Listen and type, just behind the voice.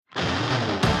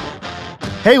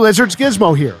Hey Lizards,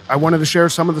 Gizmo here. I wanted to share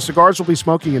some of the cigars we'll be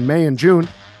smoking in May and June,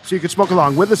 so you can smoke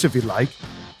along with us if you'd like.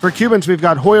 For Cubans, we've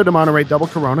got Hoyo de Monterrey Double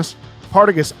Coronas,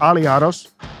 Partagas Aliados,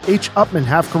 H. Upman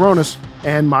Half Coronas,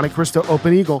 and Monte Cristo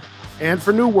Open Eagle. And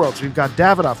for New Worlds, we've got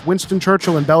Davidoff, Winston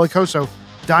Churchill, and Bellicoso,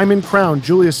 Diamond Crown,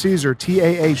 Julius Caesar,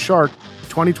 TAA Shark,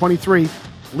 2023,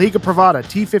 Liga Privada,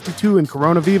 T52 in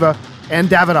Corona Viva, and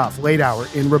Davidoff Late Hour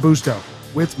in Robusto,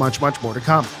 with much, much more to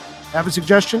come. Have a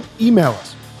suggestion? Email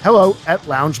us.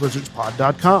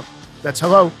 hello@loungelizardspod.com. That's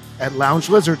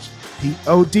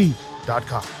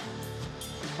hello@loungelizardspod.com.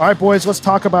 All right, boys, let's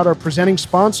talk about our presenting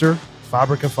sponsor,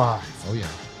 Fabrica 5. Oh, yeah.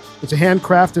 It's a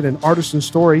handcrafted and artisan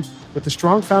story with the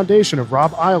strong foundation of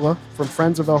Rob Isla from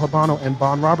Friends of El Habano and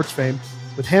Bon Roberts fame,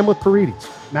 with Hamlet Paredes,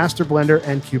 master blender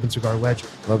and Cuban cigar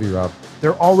legend. Love you, Rob.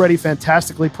 They're already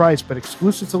fantastically priced, but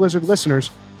exclusive to Lizard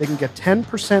listeners, they can get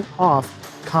 10% off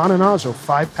Cananazo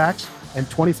 5-packs and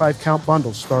 25-count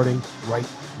bundles starting right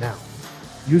now.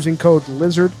 Using code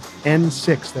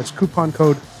LIZARDN6. That's coupon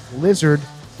code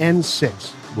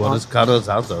LIZARDN6. What is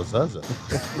Cananazo?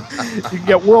 You can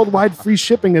get worldwide free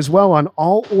shipping as well on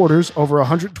all orders over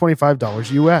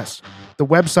 $125 US. The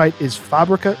website is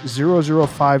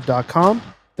Fabrica005.com.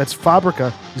 That's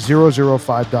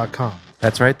Fabrica005.com.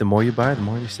 That's right. The more you buy, the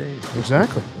more you save.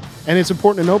 Exactly. And it's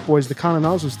important to note, boys, the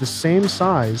Cananazo is the same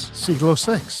size. Siglo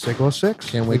 6. Siglo 6.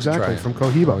 Can't wait to try it. From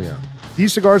Cohiba. Oh, yeah.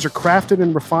 These cigars are crafted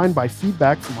and refined by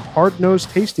feedback from a hard-nosed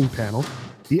tasting panel,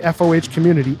 the FOH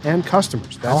community, and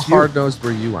customers. How That's you. hard-nosed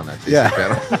were you on that tasting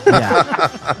panel?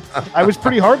 Yeah. I was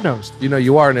pretty hard-nosed. You know,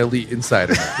 you are an elite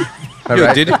insider. All Yo,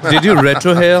 right? did you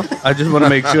retrohale? I just want to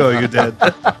make sure you did.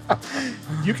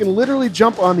 You can literally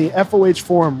jump on the FOH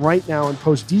forum right now and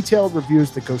post detailed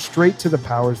reviews that go straight to the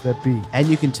powers that be. And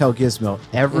you can tell Gizmo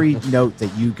every note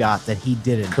that you got that he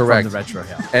didn't Correct. from the retro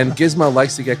hail. And Gizmo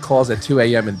likes to get calls at 2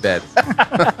 a.m. in bed.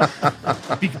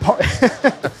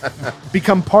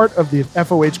 Become part of the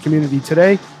FOH community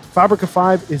today. Fabrica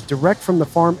 5 is direct from the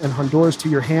farm in Honduras to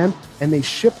your hand, and they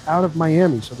ship out of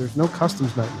Miami, so there's no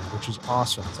customs nightmare, which is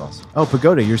awesome. That's awesome. Oh,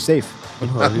 Pagoda, you're safe.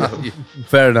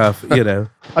 Fair enough, you know.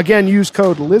 Again, use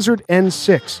code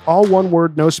LIZARDN6, all one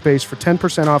word, no space, for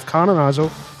 10% off Cananazo,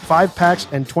 5-packs,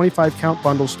 and 25-count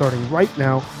bundles starting right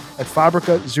now at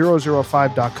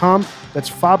Fabrica005.com. That's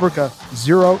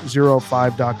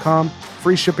Fabrica005.com.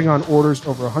 Free shipping on orders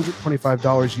over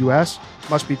 $125 US.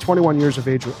 Must be 21 years of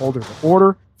age or older to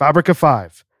order. Fabrica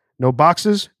 5. No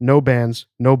boxes, no bands,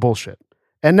 no bullshit.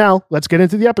 And now, let's get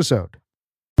into the episode.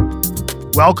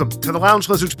 Welcome to the Lounge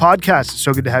Lizards podcast. It's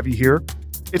so good to have you here.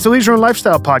 It's a leisure and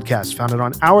lifestyle podcast founded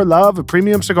on our love of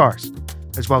premium cigars,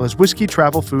 as well as whiskey,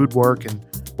 travel, food, work, and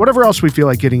whatever else we feel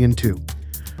like getting into.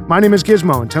 My name is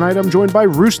Gizmo, and tonight I'm joined by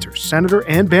Rooster, Senator,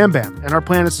 and Bam Bam, and our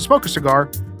plan is to smoke a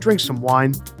cigar, drink some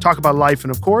wine, talk about life,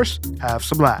 and of course, have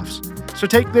some laughs. So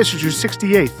take this as your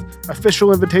 68th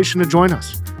official invitation to join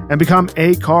us and become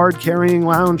a card-carrying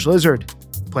lounge lizard.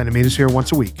 Plan to meet us here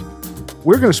once a week.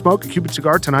 We're going to smoke a Cuban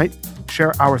cigar tonight,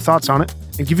 share our thoughts on it,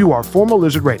 and give you our formal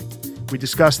lizard rating. We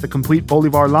discuss the complete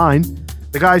Bolívar line,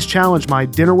 the guys challenge my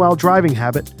dinner while driving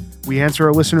habit, we answer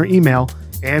a listener email,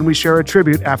 and we share a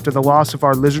tribute after the loss of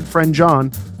our lizard friend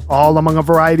John, all among a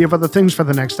variety of other things for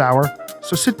the next hour.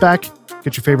 So sit back,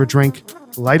 get your favorite drink,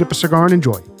 light up a cigar, and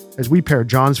enjoy as we pair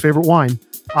John's favorite wine,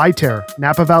 Iter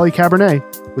Napa Valley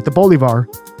Cabernet, with the Bolívar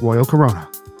Royal Corona.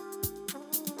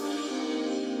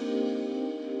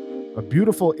 A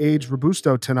beautiful aged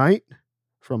Robusto tonight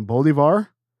from Bolívar,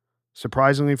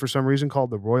 surprisingly for some reason called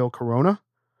the Royal Corona.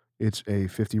 It's a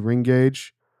 50 ring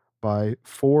gauge by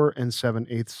 4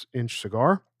 7/8 inch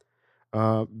cigar.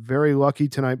 Very lucky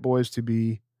tonight, boys, to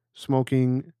be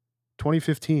smoking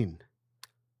 2015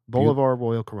 Bolívar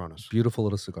Royal Coronas. Beautiful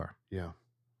little cigar. Yeah.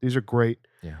 These are great.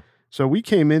 Yeah. So we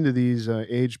came into these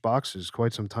aged boxes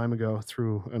quite some time ago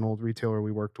through an old retailer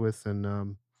we worked with,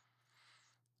 and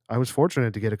I was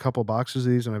fortunate to get a couple boxes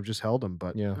of these, and I've just held them.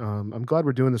 But Yeah. I'm glad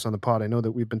we're doing this on the pod. I know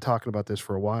that we've been talking about this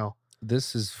for a while.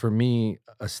 This is, for me,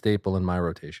 a staple in my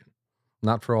rotation.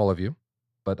 Not for all of you,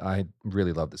 but I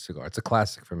really love this cigar. It's a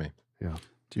classic for me. Yeah.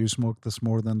 Do you smoke this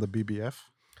more than the BBF?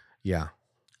 Yeah.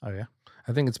 Oh, yeah?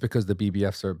 I think it's because the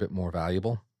BBFs are a bit more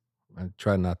valuable. I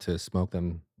try not to smoke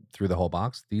them through the whole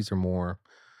box. These are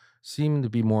seem to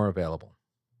be more available.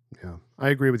 Yeah. I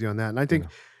agree with you on that. And I think,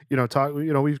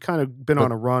 we've kind of been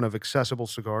on a run of accessible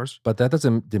cigars. But that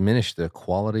doesn't diminish the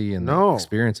quality and the No.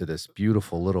 experience of this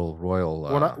beautiful little Royal.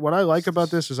 What I like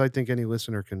about this is I think any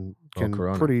listener can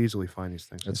Corona. pretty easily find these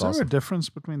things. It's Is there awesome. a difference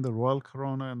between the Royal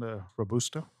Corona and the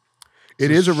Robusto?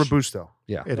 It is a Robusto.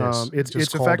 Yeah. It is. It's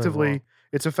Just called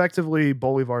it effectively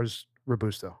Bolívar's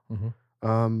Robusto. Mhm.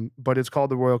 But it's called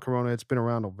the Royal Corona. It's been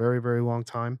around a very, very long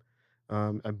time.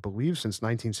 I believe since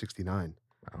 1969.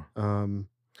 Wow.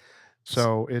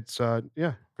 So it's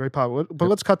very popular. But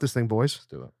let's cut this thing, boys. Let's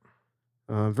do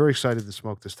it. Very excited to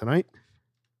smoke this tonight.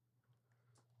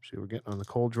 See, we're getting on the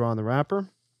cold draw on the wrapper.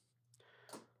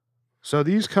 So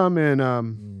these come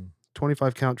in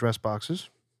 25 count dress boxes,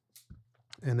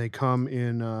 and they come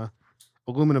in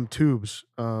aluminum tubes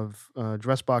of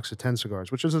dress box of 10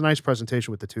 cigars, which is a nice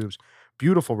presentation with the tubes.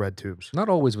 Beautiful red tubes. Not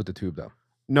always with the tube though.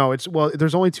 No,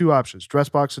 there's only two options: dress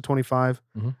box of 25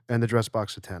 Mhm. and the dress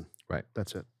box of 10. Right.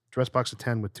 That's it. Dress box of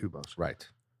 10 with tubos. Right.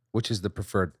 Which is the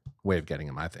preferred way of getting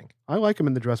them, I think. I like them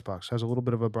in the dress box. Has a little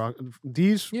bit of a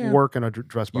these Yeah. work in a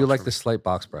dress box. You like for the me. slight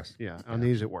box press. Yeah, on Yeah.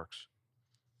 these it works.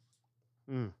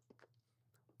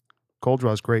 Cold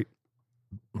draw is great.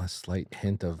 A slight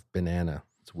hint of banana.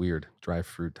 It's weird. Dry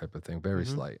fruit type of thing. Very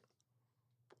Mhm. slight.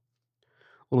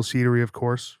 Little cedary, of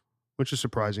course, which is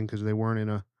surprising because they weren't in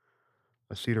a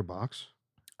cedar box.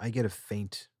 I get a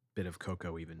faint bit of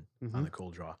cocoa even Mhm. on the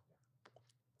cold draw.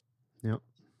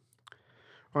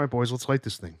 All right, boys, let's light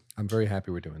this thing. I'm very happy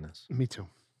we're doing this. Me too.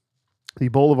 The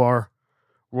Bolívar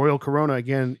Royal Corona,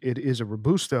 again, it is a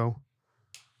Robusto,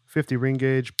 50 ring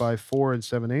gauge by 4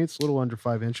 7/8, a little under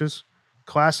 5 inches.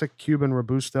 Classic Cuban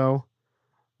Robusto.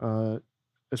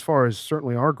 As far as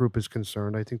certainly our group is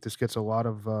concerned, I think this gets a lot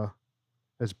of,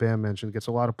 as Bam mentioned, gets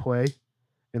a lot of play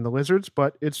in the Lizards,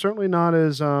 but it's certainly not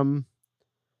as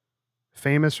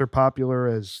famous or popular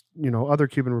as, other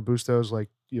Cuban Robustos like,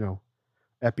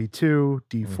 Epi 2,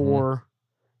 D4,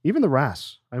 even the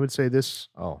Ras. I would say this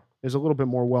Oh, is a little bit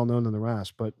more well known than the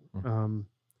Ras, but Mhm.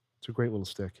 it's a great little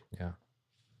stick. yeah.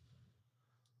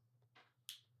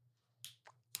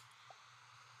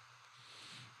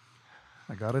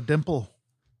 I got a dimple.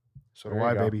 So do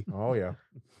I, baby. Oh, yeah.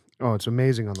 Oh, it's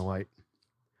amazing on the light.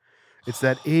 It's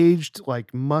that aged,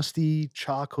 like musty,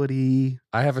 chocolatey.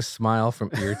 I have a smile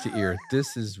from ear to ear.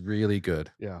 This is really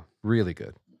good. Yeah. Really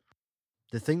good.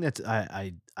 The thing that's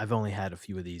I've only had a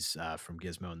few of these from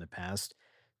Gizmo in the past.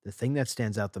 The thing that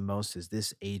stands out the most is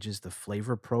this ages. The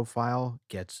flavor profile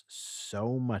gets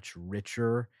so much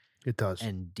richer It does.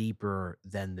 and deeper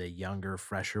than the younger,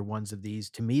 fresher ones of these.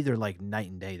 To me, they're like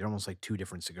night and day. They're almost like two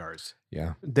different cigars.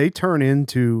 Yeah. They turn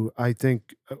into, I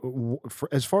think,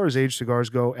 as far as aged cigars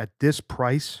go, at this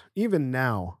price, even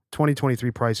now, 2023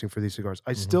 pricing for these cigars,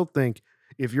 I still think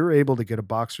if you're able to get a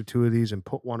box or two of these and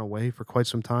put one away for quite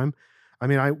some time. I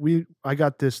mean, I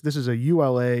got this. This is a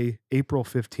ULA April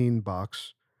 15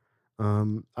 box.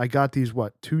 I got these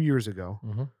 2 years ago.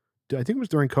 Mhm. I think it was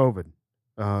during COVID.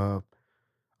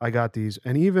 I got these,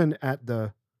 and even at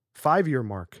the 5-year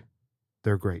mark,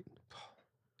 they're great.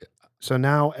 So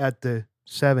now at the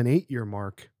 7-8 year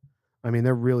mark, I mean,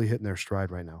 they're really hitting their stride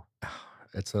right now.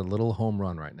 It's a little home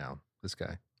run right now, this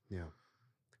guy. Yeah.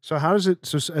 So how does it?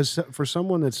 So as for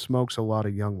someone that smokes a lot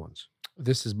of young ones,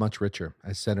 This is much richer.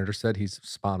 As Senator said, he's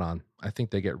spot on. I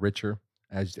think they get richer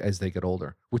as they get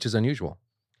older, which is unusual,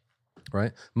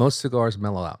 right? Most cigars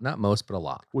mellow out. Not most, but a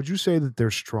lot. would you say that they're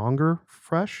stronger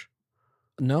fresh?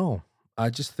 No, I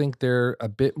just think they're a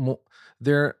bit more.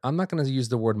 I'm not going to use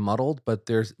the word muddled, but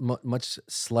there's much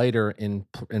slighter in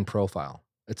profile.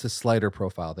 It's a slighter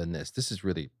profile than this. This is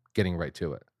really getting right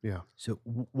to it. Yeah. So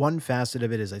one facet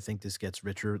of it is I think this gets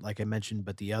richer, like I mentioned.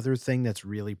 But the other thing that's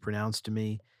really pronounced to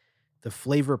me, the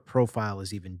flavor profile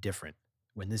is even different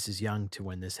when this is young to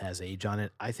when this has age on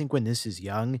it. I think when this is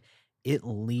young, it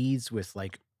leads with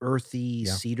like earthy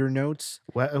Yeah. cedar notes,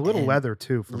 A little And leather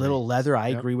too. For little me. leather. I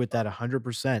Yep. agree with that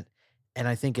 100%. And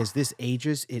I think as this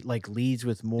ages, it like leads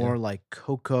with more like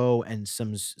cocoa and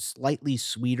some slightly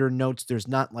sweeter notes. There's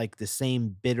not like the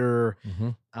same bitter,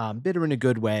 bitter in a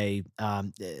good way,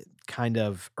 kind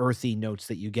of earthy notes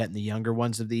that you get in the younger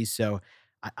ones of these. So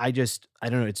I don't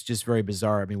know. It's just very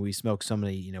bizarre. I mean, we smoke so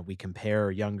many, we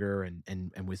compare younger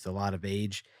and with a lot of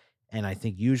age. And I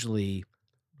think usually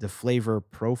the flavor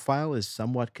profile is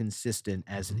somewhat consistent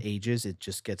as it ages. It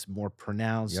just gets more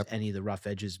pronounced. Yep. Any of the rough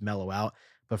edges mellow out.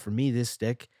 But for me, this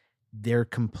stick, they're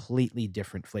completely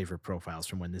different flavor profiles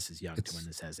from when this is young to when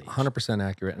this has age. 100%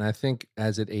 accurate. And I think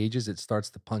as it ages, it starts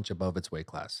to punch above its weight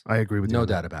class. I agree with you. No on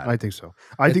that. doubt about it. I think so.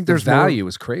 I think the there's value More,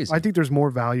 is crazy. I think there's more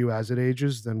value as it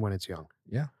ages than when it's young.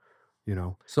 Yeah.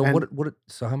 And So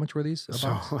so how much were these? a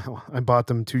box? So I bought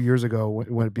them 2 years ago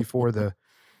when before the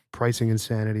pricing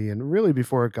insanity and really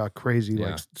before it got crazy,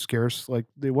 Yeah. like scarce. Like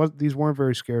these weren't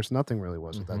very scarce. Nothing really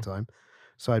was at that time,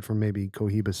 aside from maybe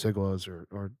Cohiba Siglos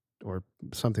or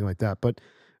something like that. But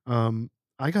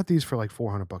I got these for like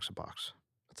 $400 a box.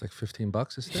 It's like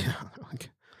 $15 a stick. Yeah, like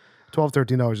 $12,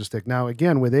 $13 a stick. Now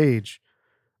again with age,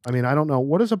 I mean I don't know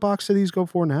what does a box of these go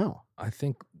for now. I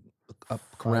think up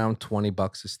around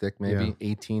 $20 a stick, maybe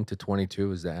 18 to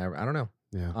 22 is the average. I don't know.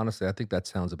 Yeah. Honestly, I think that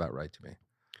sounds about right to me.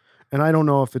 And I don't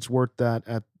know if it's worth that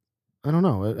I don't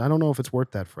know. I don't know if it's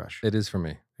worth that fresh. It is for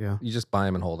me. Yeah. You just buy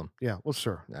them and hold them. Yeah. Well,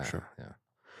 sure. Yeah, Sure. Yeah.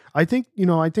 I think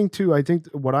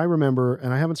what I remember,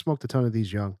 and I haven't smoked a ton of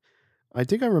these young. I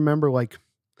think I remember like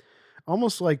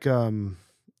almost like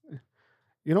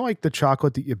like the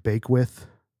chocolate that you bake with.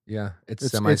 Yeah.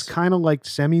 It's It's kind of like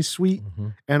semi-sweet.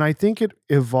 Mhm. And I think it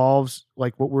evolves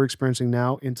like what we're experiencing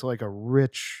now into like a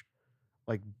rich,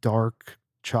 like dark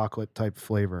chocolate type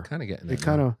flavor. Kind of getting It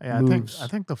kind of Yeah, moves. I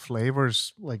think the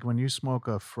flavors, like when you smoke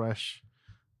a fresh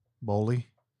Bolí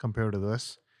compared to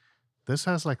this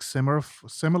has like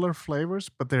similar flavors,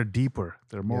 but they're deeper.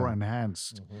 They're more Yeah.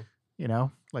 enhanced. Mhm. You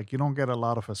know, like you don't get a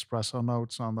lot of espresso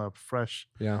notes on the fresh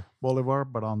Yeah, Bolivar,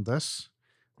 but on this,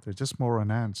 they're just more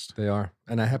enhanced. they are.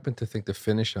 And I happen to think the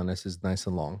finish on this is nice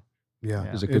and long. Yeah.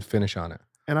 There's a good finish on it.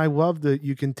 And I love that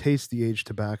you can taste the aged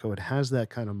tobacco. It has that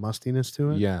kind of mustiness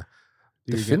to it. Yeah.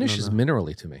 that The you're getting finish on is the-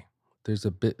 minerally to me. There's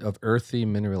a bit of earthy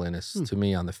mineraliness to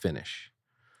me on the finish.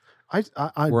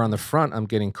 Where on the front, I'm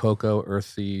getting cocoa,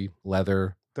 earthy,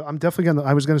 leather. I'm definitely gonna.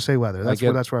 I was gonna say leather.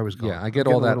 That's where I was going. Yeah, I get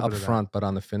all that up front, but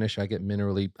on the finish, I get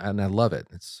minerally, and I love it.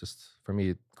 It's just, for me,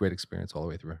 a great experience all the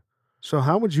way through. So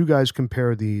how would you guys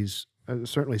compare these?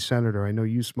 Certainly, Senator. I know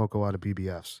you smoke a lot of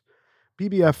BBFs.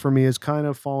 BBF for me is kind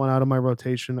of fallen out of my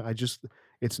rotation.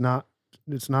 It's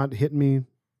not hitting me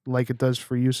like it does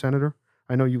for you, Senator.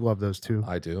 I know you love those too.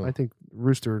 I do. I think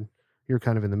Rooster, you're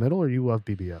kind of in the middle, or you love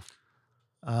BBF.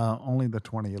 Only the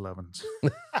 2011s.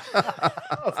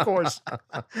 Of course.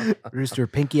 Rooster,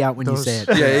 pinky out when you say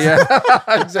it.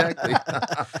 Yeah, exactly.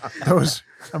 Those,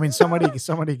 I mean,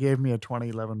 somebody gave me a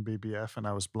 2011 BBF and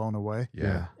I was blown away.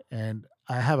 Yeah. And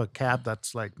I have a cab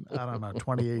that's like, I don't know,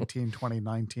 2018,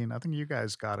 2019. I think you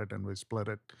guys got it and we split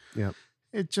it. Yep.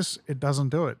 It doesn't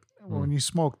do it. When you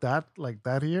smoke that like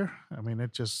that year, I mean,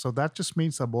 that just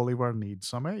means that Bolivar needs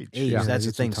some age. Age, Yeah. that's the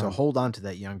Need some thing. So time. hold on to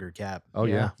that younger cap. Oh,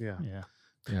 yeah. Yeah.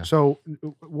 Yeah. So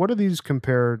what do these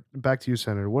compare? Back to you,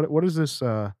 Senator. What is this?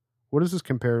 What does this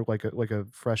compare like a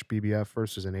fresh BBF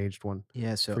versus an aged one?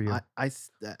 Yeah, so for you?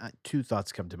 two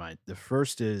thoughts come to mind. The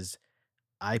first is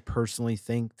I personally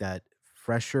think that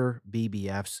fresher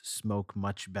BBFs smoke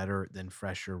much better than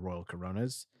fresher Royal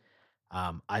Coronas.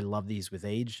 I love these with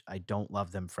age. I don't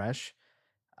love them fresh.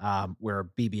 Where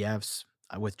BBFs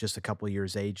with just a couple of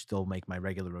years age still make my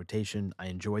regular rotation. I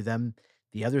enjoy them.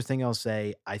 The other thing I'll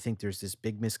say, I think there's this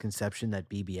big misconception that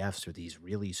BBFs are these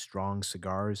really strong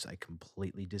cigars. I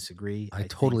completely disagree. I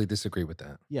think- totally disagree with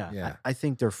that. yeah, Yeah. I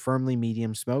think they're firmly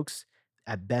medium smokes.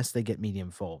 At best, they get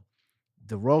medium full.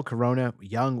 The Royal Corona,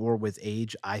 young or with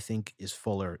age, I think is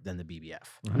fuller than the BBF.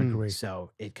 I agree.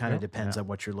 So it kind of depends on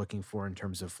what you're looking for in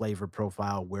terms of flavor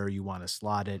profile, where you want to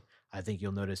slot it. I think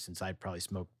you'll notice since I probably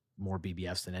smoke more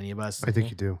BBFs than any of us. I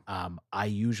think you do. I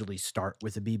usually start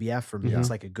with a BBF. For me, Mhm. it's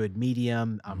like a good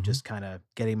medium. I'm Mhm. just kind of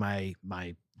getting my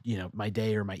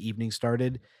day or my evening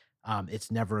started. It's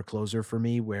never a closer for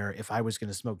me. Where if I was going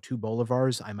to smoke two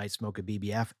Bolivars, I might smoke a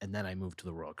BBF and then I move to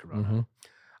the Royal Corona. Mhm.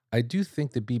 I do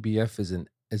think the BBF is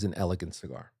an elegant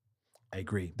cigar. I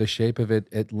agree. The shape of it,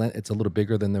 it's a little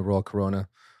bigger than the Royal Corona.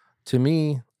 To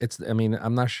me,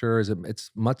 I'm not sure.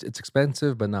 It's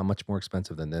expensive, but not much more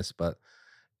expensive than this. But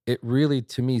it really,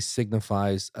 to me,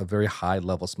 signifies a very high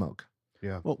level smoke.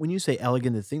 Well, when you say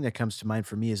elegant, the thing that comes to mind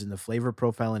for me is in the flavor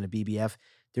profile in a BBF,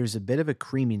 there's a bit of a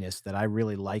creaminess that I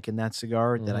really like in that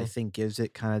cigar that I think gives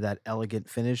it kind of that elegant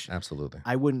finish. Absolutely.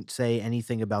 I wouldn't say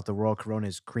anything about the Royal Corona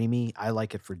is creamy. I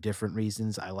like it for different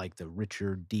reasons. I like the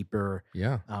richer, deeper,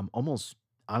 Yeah. almost,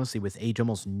 honestly, with age,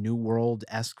 almost New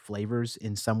World-esque flavors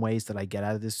in some ways that I get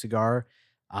out of this cigar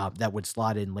that would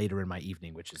slot in later in my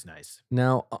evening, which is nice.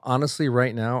 Now, honestly,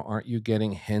 right now, aren't you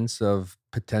getting hints of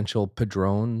potential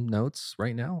Padron notes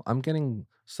right now? I'm getting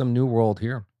some New World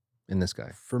here in this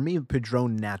guy. For me,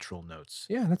 Padron natural notes.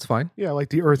 Yeah, that's fine. Yeah, like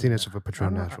the earthiness of a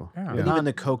Patron I don't- Natural. yeah. But Yeah. even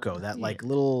the cocoa, that like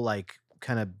little like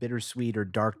kind of bittersweet or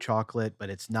dark chocolate, but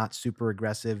it's not super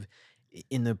aggressive.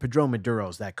 In the Padron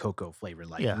Maduros, that cocoa flavor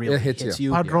like Yeah. really It hits hits you.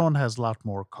 you. Padron has a lot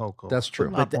more cocoa. That's true.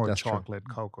 A lot But more that's true. chocolate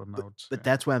cocoa notes. But yeah.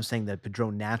 that's why I'm saying that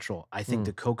Padron natural. I think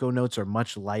the cocoa notes are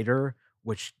much lighter,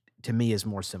 which to me is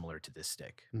more similar to this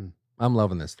stick. I'm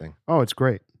loving this thing. Oh, it's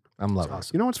great. I'm loving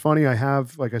awesome. You know what's funny?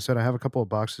 Like I said, I have a couple of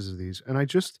boxes of these, and I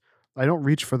don't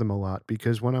reach for them a lot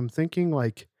because when I'm thinking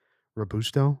like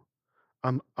Robusto,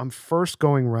 I'm first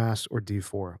going RAS or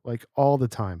D4 like all the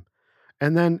time,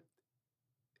 and then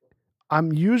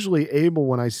I'm usually able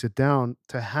when I sit down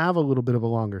to have a little bit of a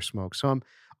longer smoke. So I'm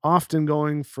often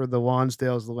going for the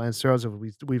Lonsdales, the Lanceros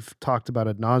that we've talked about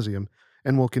ad nauseum,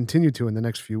 and we'll continue to in the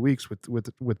next few weeks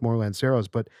with more Lanceros.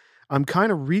 But I'm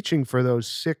kind of reaching for those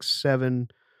 6-7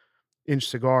 inch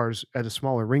cigars at a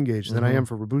smaller ring gauge than I am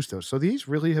for Robustos. So these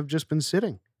really have just been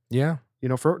sitting. Yeah. You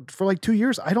know, for like 2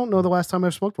 years. I don't know the last time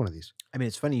I've smoked one of these. I mean,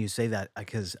 it's funny you say that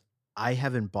because I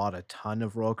haven't bought a ton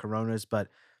of Royal Coronas, but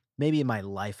maybe in my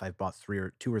life I've bought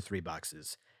 2 or 3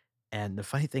 boxes. And the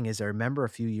funny thing is, I remember a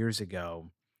few years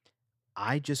ago,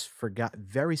 I just forgot,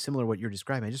 very similar to what you're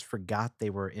describing. I just forgot they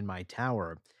were in my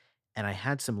tower. And I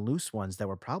had some loose ones that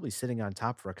were probably sitting on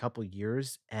top for a couple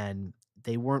years, and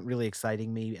they weren't really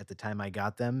exciting me at the time I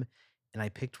got them. And I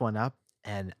picked one up,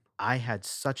 and I had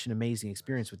such an amazing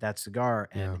experience with that cigar.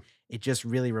 And it just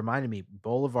really reminded me,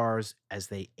 Bolivars, as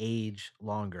they age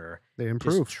longer, They just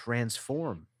improve.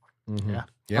 transform. Yeah.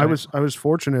 Yeah. I was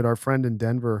fortunate. Our friend in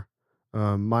Denver,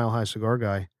 Mile High Cigar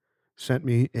Guy, sent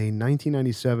me a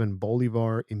 1997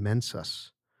 Bolivar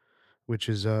Imensas, which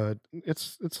is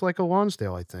it's like a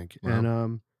Lonsdale, I think. Wow.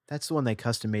 And That's the one they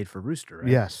custom made for Rooster, right?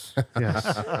 yes,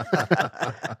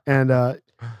 and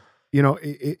you know,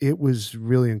 it was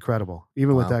really incredible,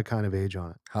 even with Wow. that kind of age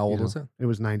on it. How old you was know? it? It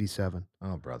was 97.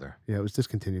 Oh, brother. Yeah, it was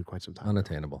discontinued quite some time.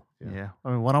 Unattainable. Yeah. I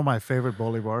mean, one of my favorite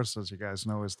Bolivars, as you guys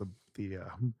know, is the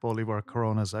Bolivar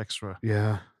Coronas Extra.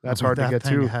 Yeah, that's I mean, hard to that get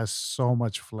thing to. has so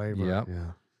much flavor. Yeah. Yeah,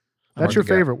 Hard that's to your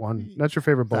get. favorite one. That's your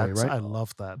favorite Boli, That's- right? I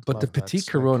love that. But the love that Petite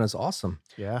stick. Corona is awesome.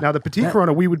 Yeah. Now the Petite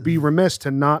Corona, we would be remiss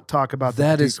to not talk about the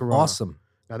That Petite is Corona. awesome.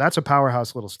 Now that's a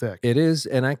powerhouse little stick. It is.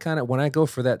 And I kind of, when I go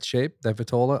for that shape, that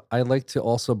Vitola, I like to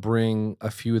also bring a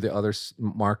few of the other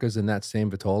marcas in that same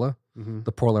Vitola, Mhm.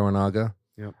 the Por La Renaga.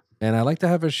 Yep. And I like to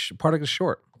have a part of a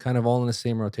short, kind of all in the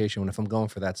same rotation when if I'm going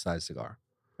for that size cigar.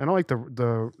 And I like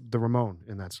the Ramon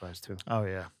in that size too. Oh,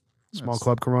 yeah. Small That's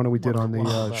Club Corona we did one on of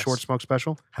the the best. short smoke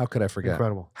special. How could I forget?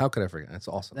 Incredible. How could I forget? It's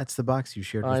awesome. That's the box you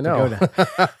shared with I know.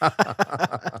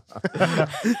 Pagoda.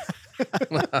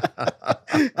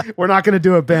 We're not going to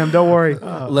do it, Bam. Don't worry.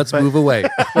 Let's move away.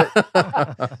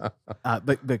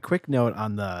 But quick note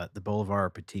on the Bolivar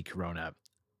Petite Corona.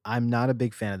 I'm not a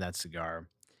big fan of that cigar.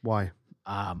 Why?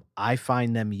 I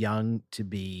find them young to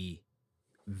be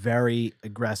very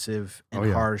aggressive and Oh,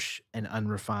 yeah. harsh and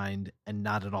unrefined and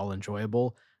not at all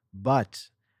enjoyable. But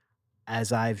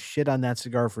as I've shit on that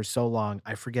cigar for so long,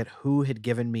 I forget who had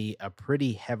given me a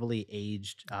pretty heavily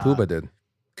aged. Puba did.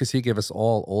 Because he gave us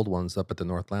all old ones up at the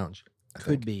North Lounge. I Could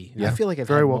think. be. Yeah. I feel like I've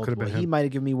Very had well could have multiple. been He him. might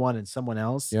have given me one and someone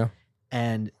else. Yeah.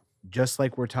 And just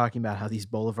like we're talking about how these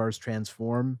Bolivars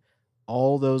transform,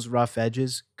 all those rough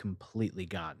edges completely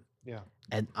gone. Yeah.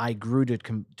 And I grew to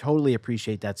totally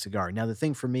appreciate that cigar. Now, the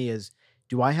thing for me is,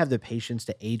 do I have the patience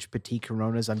to age Petite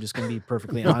Coronas? I'm just going to be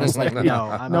perfectly honest. Like, no.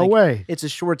 I'm No like, way. it's a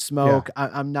short smoke.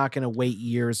 I'm not going to wait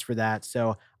years for that.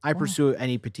 So I pursue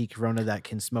any Petite Corona that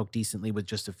can smoke decently with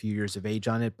just a few years of age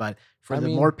on it. But for the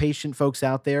more patient folks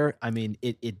out there, I mean,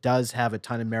 it does have a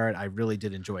ton of merit. I really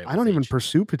did enjoy it. I don't even age.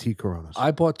 pursue Petite Coronas.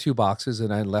 I bought 2 boxes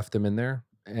and I left them in there.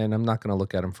 And I'm not going to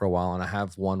look at them for a while. And I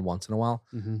have one once in a while.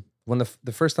 Mm-hmm. When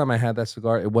the first time I had that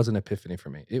cigar, it was an epiphany for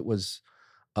me. It was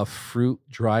a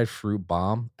dried fruit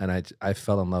bomb, and I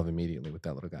fell in love immediately with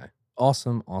that little guy.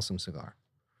 Awesome cigar.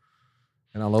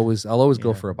 And I'll always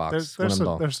go for a box when I'm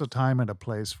done. There's a time and a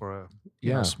place for a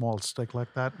you know, Yeah. small stick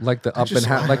like that. Like the I up and just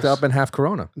half, like like the this. up and half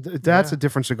Corona. That's Yeah. a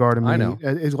different cigar to me. I know.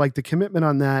 It's like the commitment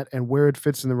on that and where it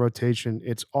fits in the rotation.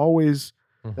 It's always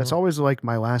that's always like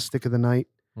my last stick of the night.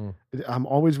 Mm. I'm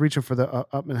always reaching for the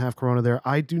up and half Corona there.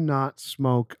 I do not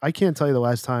smoke. I can't tell you the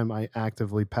last time I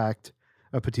actively packed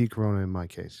a Petite Corona in my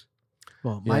case.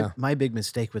 Well, Yeah. my big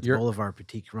mistake with the Bolivar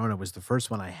Petite Corona was the first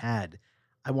one I had.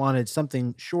 I wanted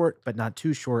something short, but not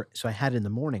too short. So I had it in the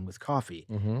morning with coffee.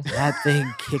 Mm-hmm. That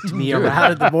thing kicked me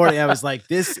around in the morning. I was like,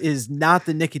 this is not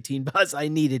the nicotine buzz I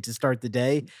needed to start the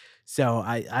day. So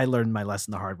I learned my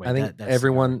lesson the hard way. I think That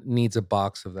everyone needs a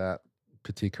box of that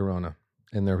Petite Corona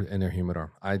in their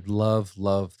humidor. I love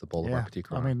the Bolivar Yeah. Petite I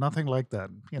Corona. mean, nothing like that.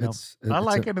 You know, I it's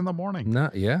like it in the morning. No,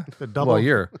 yeah. The double, Well,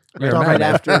 you're double- a right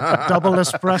man. after double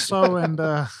espresso and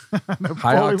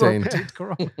High Bolivar octane. Petite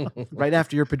Corona. right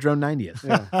after your Padron 90th.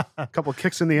 Yeah. A couple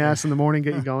kicks in the ass in the morning,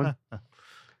 get you going.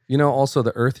 You know, also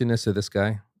the earthiness of this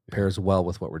guy pairs well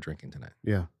with what we're drinking tonight.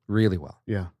 Yeah. Really well.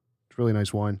 Yeah. It's really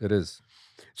nice wine. It is.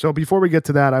 So before we get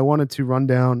to that, I wanted to run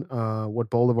down what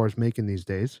Bolivar's making these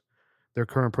days, their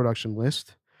current production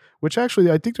list, which actually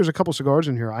I think there's a couple cigars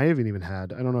in here I haven't even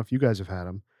had. I don't know if you guys have had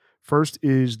them. First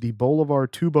is the Bolivar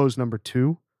Tubos number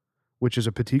 2, which is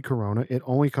a Petite Corona. It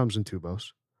only comes in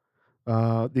Tubos.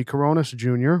 The Coronas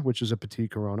Junior, which is a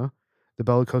Petite Corona. The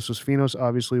Belicosos Finos,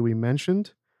 obviously we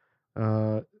mentioned.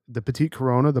 The Petite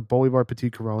Corona, the Bolivar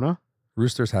Petite Corona.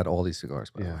 Rooster's had all these cigars,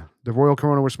 by the way. Yeah. The Royal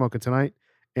Corona we're smoking tonight.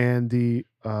 and the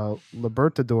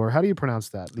Libertador. How do you pronounce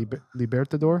that?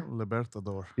 Libertador?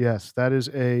 Libertador. Yes, that is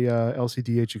a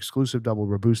LCDH exclusive double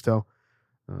Robusto,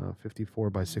 54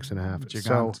 by 6.5.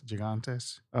 So,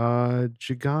 Gigantes.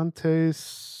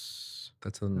 Gigantes.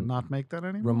 That's Did a not make that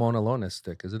anymore. Ramon Alones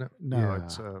stick, isn't it? No, Yeah.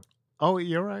 it's oh,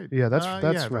 you're right. Yeah, that's yeah,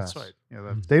 Ras. that's right. Yeah,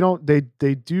 that's They don't. They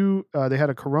do. They had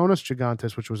a Coronas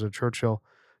Gigantes, which was a Churchill,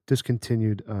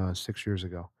 discontinued 6 years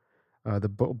ago. The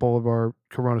Bolivar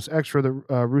Coronas Extra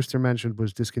that Rooster mentioned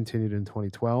was discontinued in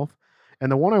 2012,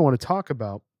 and the one I want to talk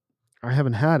about, I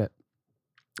haven't had it.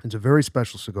 It's a very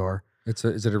special cigar.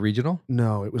 Is it a regional?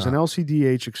 No, it was an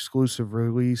LCDH exclusive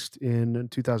released in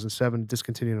 2007,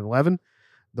 discontinued in 11.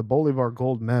 The Bolivar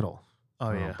Gold Medal.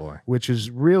 Oh yeah. Boy. Which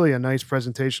is really a nice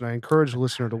presentation. I encourage the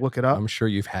listener to look it up. I'm sure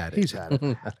you've had it. He's had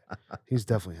it. He's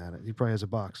definitely had it. He probably has a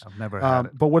box. I've never had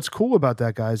it. But what's cool about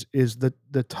that, guys, is that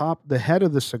the head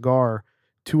of the cigar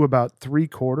to about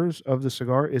 3/4 of the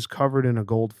cigar is covered in a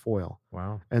gold foil.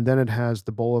 Wow. And then it has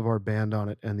the Bolivar band on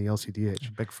it and the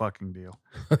LCDH. Big fucking deal.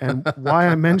 And why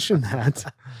I mention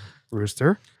that,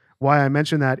 Rooster, why I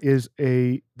mention that is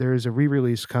there is a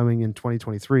re-release coming in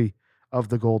 2023 of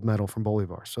the gold medal from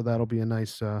Bolivar. So that'll be a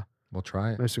nice We'll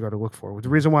try it. nice cigar to look for. The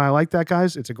reason why I like that,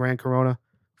 guys, it's a Grand Corona,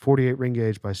 48 ring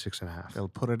gauge by 6.5. They'll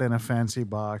put it in a fancy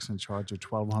box and charge you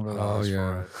 $1,200 Oh,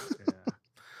 yeah. for it. Yeah.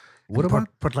 What And about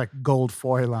put like gold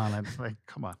foil on it? Like,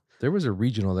 come on. there was a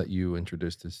regional that you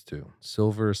introduced us to.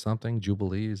 Silver or something?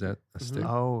 Jubilee? Is that a stick?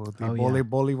 Oh, the Oh, yeah.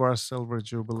 Bolivar Silver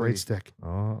Jubilee. Great stick.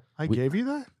 Oh, I gave you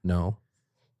that? no.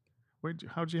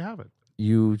 How'd you have it?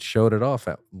 You showed it off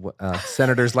at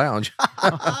Senator's Lounge,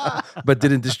 but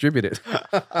didn't distribute it.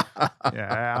 Yeah,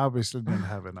 I obviously didn't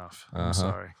have enough. I'm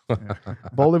sorry. Yeah.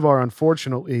 Bolivar,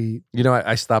 unfortunately, You know,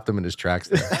 I stopped him in his tracks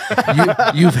there.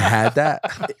 You've had that?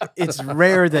 It's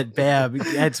rare that Bab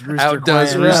gets Rooster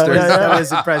Outdoes quiet. Rooster. That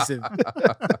was impressive.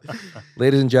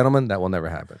 Ladies and gentlemen, that will never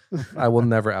happen. I will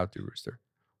never outdo Rooster.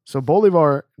 so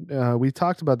Bolivar, we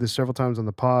talked about this several times on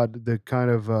the pod, the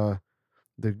kind of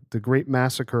the great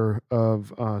massacre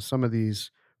of some of these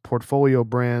portfolio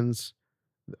brands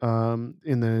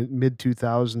in the mid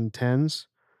 2010s.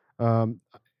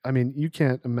 I mean, you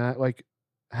can't imagine like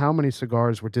how many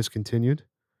cigars were discontinued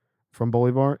from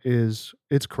Bolivar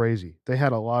it's crazy. They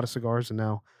had a lot of cigars and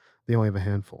now they only have a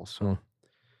handful. So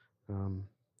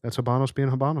that's Habanos being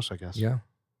Habanos, I guess. Yeah.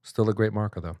 Still a great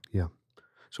marker, though.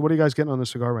 So what are you guys getting on the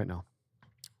cigar right now?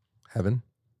 Heaven.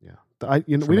 We For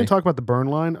didn't me. talk about the burn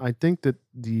line. I think that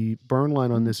the burn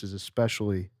line on this is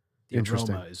especially The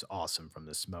interesting. aroma is awesome from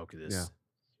the smoke of this. Yeah.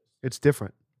 It's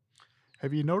different.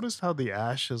 Have you noticed how the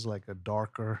ash is like a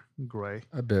darker gray,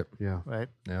 A bit. Yeah. right?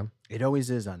 Yeah. It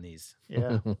always is on these.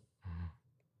 Yeah.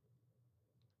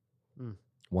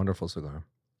 Wonderful cigar.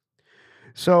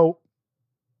 So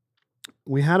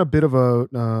we had a bit of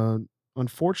a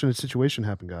unfortunate situation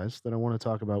happen, guys, that I want to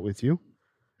talk about with you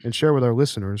and share with our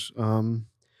listeners.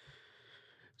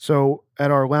 So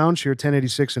at our lounge here,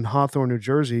 1086 in Hawthorne, New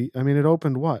Jersey, I mean, it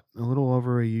opened a little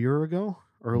over a year ago,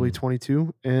 early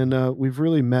 22. And we've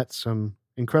really met some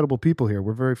incredible people here.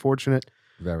 We're very fortunate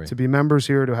Very. to be members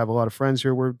here, to have a lot of friends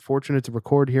here. We're fortunate to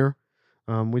record here.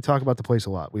 We talk about the place a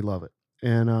lot. We love it.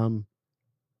 And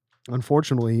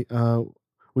unfortunately,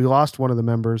 we lost one of the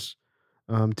members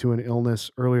to an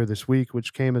illness earlier this week,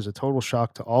 which came as a total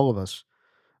shock to all of us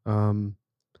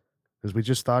because we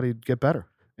just thought he'd get better.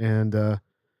 And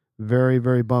very,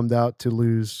 very bummed out to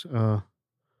lose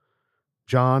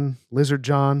John, Lizard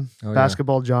John, Oh, yeah.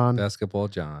 Basketball John, Basketball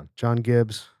John. John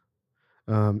Gibbs,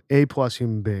 A+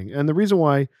 human being. And the reason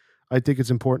why I think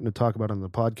it's important to talk about on the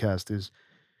podcast is,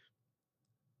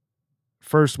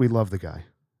 first, we love the guy.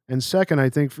 And second,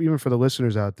 I think even for the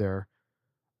listeners out there,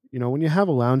 you know, when you have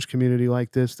a lounge community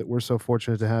like this that we're so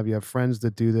fortunate to have, you have friends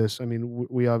that do this. I mean,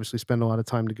 we obviously spend a lot of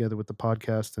time together with the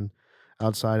podcast and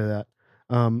outside of that.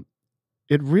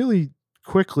 It really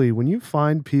quickly, when you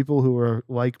find people who are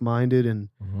like-minded and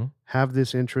have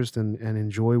this interest and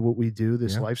enjoy what we do,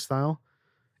 this lifestyle,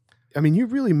 I mean, you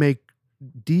really make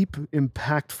deep,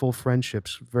 impactful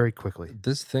friendships very quickly.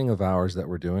 This thing of ours that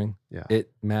we're doing,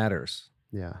 it matters.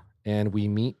 Yeah. And we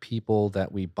meet people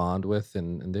that we bond with,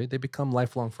 and they become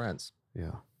lifelong friends.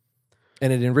 Yeah.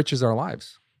 And it enriches our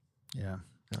lives. Yeah.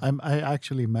 I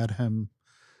actually met him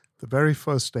the very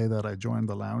first day that I joined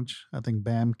the lounge. I think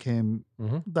Bam came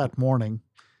that morning.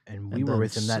 And we were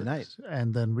with him that night.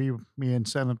 And then me and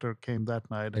Senator came that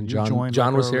night. And you joined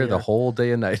John like was here the earlier. whole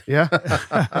day and night. Yeah.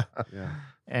 Yeah.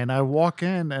 And I walk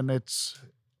in and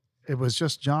it was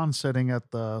just John sitting at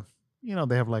the,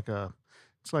 they have like a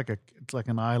it's like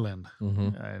an island,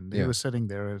 and he Yeah. was sitting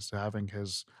there as having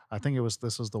his. I think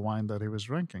this is the wine that he was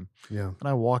drinking. Yeah. And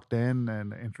I walked in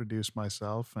and introduced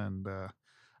myself, and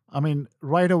I mean,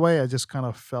 right away, I just kind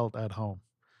of felt at home.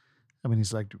 I mean,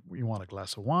 he's like, "You want a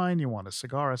glass of wine? You want a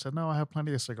cigar?" I said, "No, I have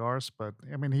plenty of cigars." But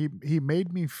I mean, he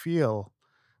made me feel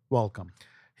welcome,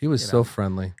 He was you so know.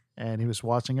 friendly. And he was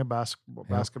watching a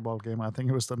basketball game. I think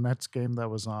it was the Nets game that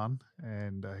was on,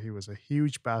 and he was a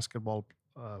huge basketball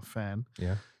fan.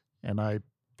 Yeah. And I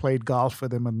played golf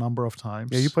with him a number of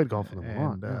times. Yeah, you played golf with him a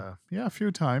lot, And yeah, a few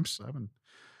times.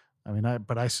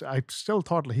 I still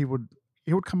thought he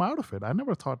would come out of it. I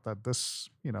never thought that this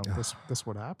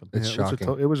would happen. It's Yeah,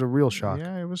 shocking. it was a real shock.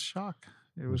 Yeah, it was shock.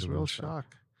 It was a real real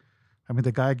shock. I mean,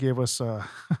 the guy gave us. I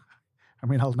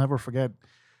mean, I'll never forget.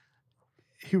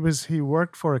 He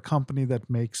worked for a company that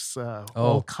makes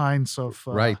all kinds of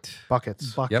Right.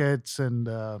 Buckets. buckets, and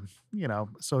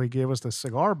so he gave us the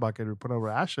cigar bucket we put our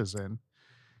ashes in,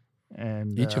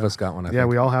 and Each of us got one. I Yeah,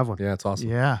 think. we all have one. Yeah, it's awesome.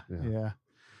 yeah. Yeah.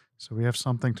 So we have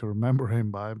something to remember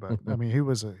him by. But I mean, he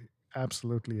was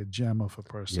absolutely a gem of a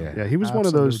person. Yeah. Yeah, he was one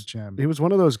of Absolute those. gem. He was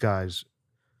one of those guys.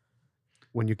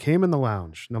 When you came in the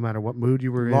lounge, no matter what mood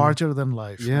you were Larger than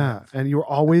life. in, yeah, and you were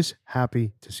always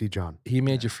happy to see John. He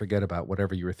made you forget about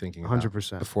whatever you were thinking about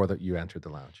 100%. before that you entered the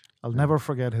lounge. I'll never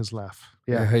forget his laugh.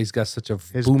 Yeah, He's got such a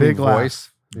his booming big laugh.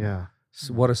 voice. Yeah,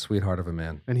 What a sweetheart of a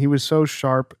man. and he was so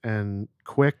sharp and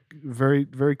quick, very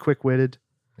very quick witted.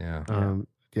 Yeah.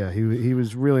 He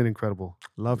was really an incredible.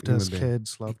 Loved Human his being.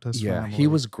 kids. Loved his Yeah. family. He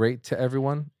was great to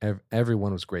everyone.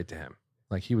 Everyone was great to him.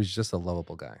 Like he was just a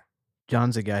lovable guy.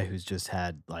 John's a guy who's just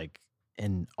had like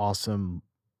an awesome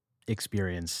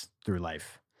experience through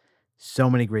life. So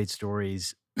many great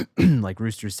stories. Like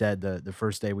Rooster said, the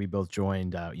first day we both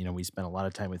joined, we spent a lot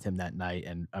of time with him that night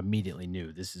and immediately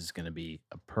knew this is going to be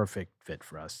a perfect fit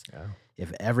for us. Yeah.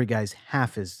 If every guy's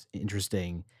half as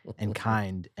interesting and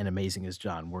kind and amazing as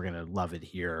John, we're going to love it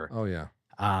here. Oh yeah.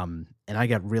 And I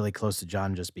got really close to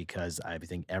John just because I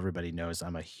think everybody knows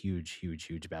I'm a huge, huge,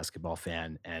 huge basketball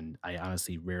fan. And I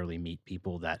honestly rarely meet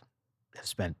people that have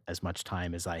spent as much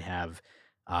time as I have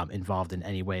involved in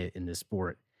any way in this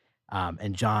sport.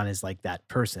 And John is like that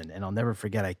person. And I'll never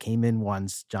forget, I came in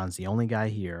once. John's the only guy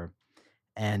here.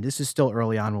 And this is still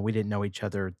early on when we didn't know each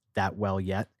other that well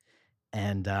yet.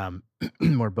 And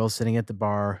we're both sitting at the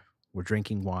bar. We're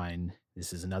drinking wine.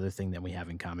 This is another thing that we have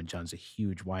in common. John's a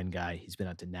huge wine guy. He's been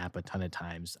out to Napa a ton of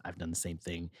times. I've done the same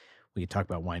thing. We could talk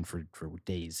about wine for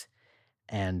days.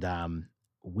 And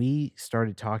we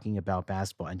started talking about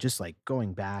basketball and just like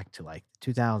going back to like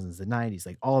the 2000s, the 90s,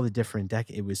 like all the different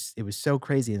decades. It was so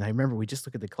crazy. And I remember we just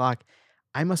look at the clock.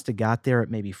 I must have got there at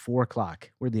maybe 4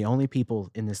 o'clock. We're the only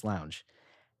people in this lounge.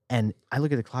 And I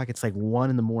look at the clock, it's like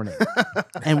 1 a.m.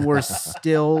 and we're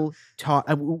still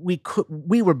talking.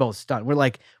 We were both stunned. We're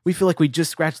like, we feel like we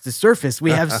just scratched the surface.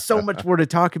 We have so much more to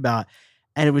talk about.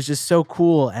 And it was just so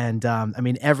cool. And I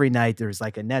mean, every night there's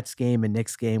like a Nets game, a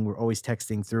Knicks game. We're always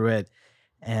texting through it.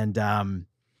 And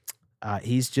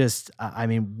he's just, I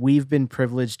mean, we've been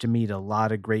privileged to meet a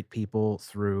lot of great people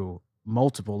through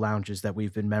multiple lounges that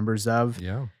we've been members of.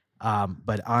 Yeah.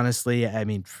 But honestly, I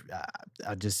mean,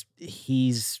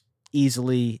 he's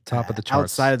easily Top of the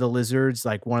charts. outside of the Lizards,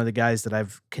 like one of the guys that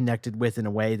I've connected with in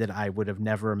a way that I would have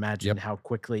never imagined how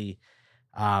quickly.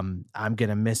 I'm going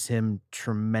to miss him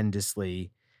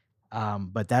tremendously.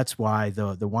 But that's why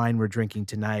the wine we're drinking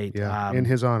tonight. In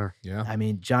his honor. Yeah. I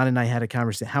mean, John and I had a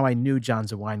conversation. How I knew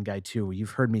John's a wine guy too.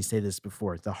 You've heard me say this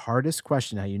before. The hardest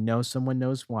question, how you know someone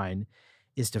knows wine,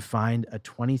 is to find a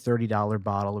 $20, $30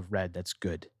 bottle of red that's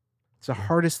good. It's the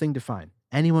hardest thing to find.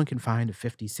 Anyone can find a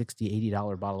 $50, $60,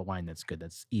 $80 bottle of wine that's good.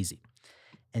 That's easy.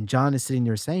 And John is sitting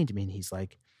there saying to me, and he's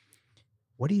like,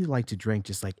 what do you like to drink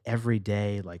just like every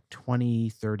day, like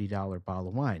 $20, $30 bottle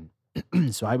of wine?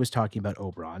 So I was talking about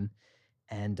Oberon,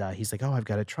 and he's like, oh, I've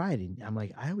got to try it. And I'm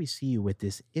like, I always see you with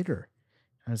this Iter.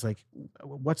 I was like,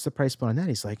 what's the price point on that?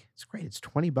 He's like, it's great. It's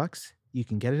 $20. You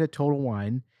can get it at Total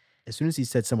Wine. As soon as he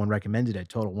said someone recommended it at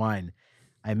Total Wine,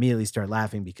 I immediately start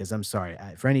laughing because I'm sorry.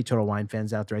 For any Total Wine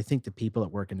fans out there, I think the people that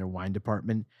work in their wine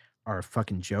department are a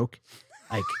fucking joke.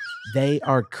 Like, they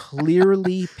are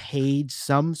clearly paid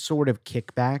some sort of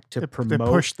kickback to promote. They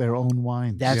push their own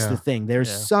wines. That's the thing. There's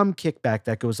some kickback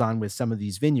that goes on with some of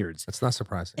these vineyards. That's not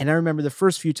surprising. And I remember the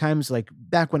first few times, like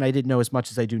back when I didn't know as much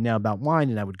as I do now about wine,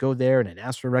 and I would go there and I'd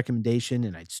ask for a recommendation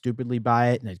and I'd stupidly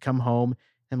buy it and I'd come home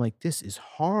and I'm like, this is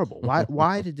horrible.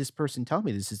 Why did this person tell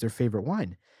me this is their favorite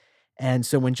wine? And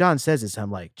so when John says this, I'm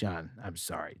like, John, I'm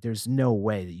sorry. There's no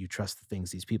way that you trust the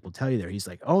things these people tell you there. He's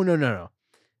like, oh, no.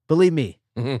 Believe me,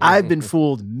 I've been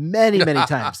fooled many, many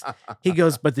times. He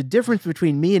goes, but the difference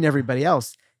between me and everybody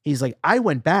else, he's like, I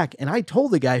went back and I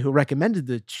told the guy who recommended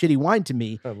the shitty wine to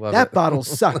me, that bottle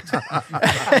sucked.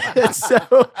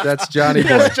 So That's Johnny Boy.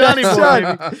 That's Johnny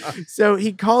Boy. So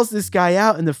he calls this guy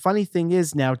out. And the funny thing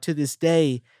is now, to this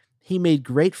day, he made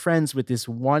great friends with this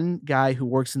one guy who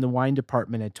works in the wine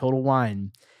department at Total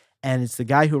Wine. And it's the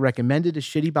guy who recommended a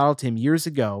shitty bottle to him years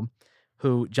ago,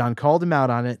 who John called him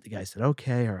out on it. The guy said,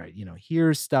 okay, all right,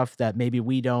 here's stuff that maybe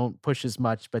we don't push as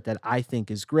much, but that I think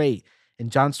is great.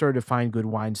 And John started to find good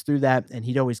wines through that. And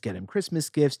he'd always get him Christmas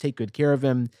gifts, take good care of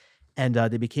him. And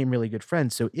they became really good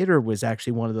friends. So Iter was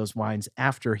actually one of those wines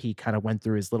after he kind of went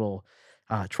through his little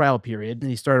trial period and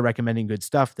he started recommending good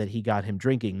stuff that he got him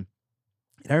drinking.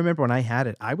 And I remember when I had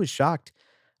it, I was shocked.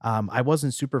 I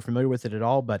wasn't super familiar with it at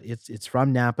all, but it's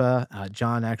from Napa.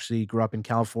 John actually grew up in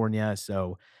California.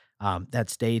 So that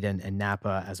state and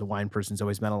Napa as a wine person has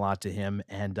always meant a lot to him.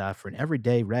 And for an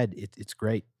everyday red, it's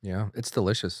great. Yeah, it's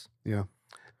delicious. Yeah.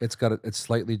 It's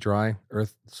slightly dry,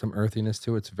 some earthiness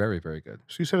to it. It's very, very good.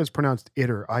 So you said it's pronounced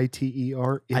Iter,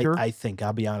 Iter? Iter? I think,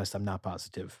 I'll be honest, I'm not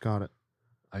positive. Got it.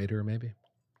 Iter, maybe.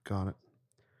 Got it.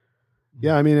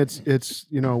 Yeah, I mean, it's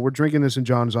we're drinking this in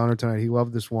John's honor tonight. He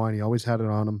loved this wine. He always had it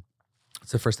on him.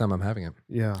 It's the first time I'm having it.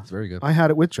 Yeah. It's very good. I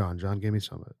had it with John. John gave me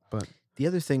some of it. But the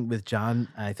other thing with John,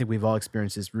 I think we've all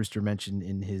experienced this. Rooster mentioned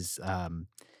in his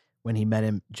when he met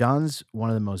him, John's one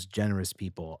of the most generous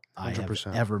people I 100%.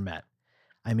 have ever met.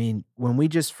 I mean, when we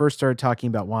just first started talking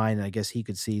about wine, and I guess he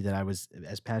could see that I was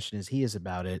as passionate as he is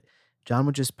about it, John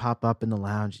would just pop up in the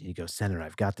lounge and he'd go, Senator,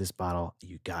 I've got this bottle.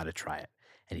 You got to try it.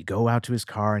 And he'd go out to his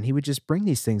car and he would just bring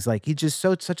these things. Like, he's just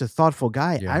such a thoughtful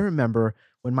guy. Yeah. I remember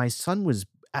when my son was,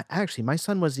 actually, my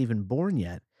son wasn't even born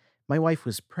yet. My wife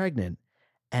was pregnant.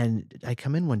 And I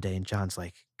come in one day and John's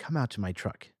like, come out to my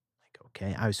truck. Like,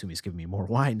 okay. I assume he's giving me more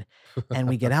wine. And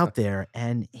we get out there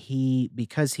and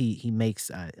because he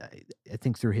makes, I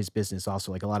think through his business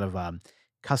also, like a lot of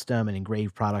custom and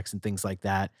engraved products and things like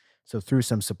that. So through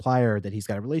some supplier that he's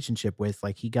got a relationship with,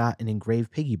 like, he got an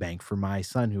engraved piggy bank for my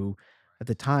son, who at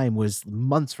the time was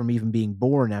months from even being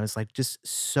born. I was like, just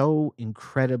so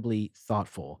incredibly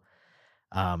thoughtful.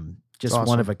 Just awesome.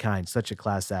 one of a kind, such a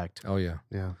class act. Oh, yeah.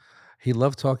 yeah. He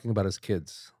loved talking about his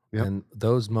kids. Yep. And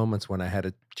those moments when I had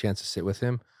a chance to sit with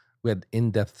him, we had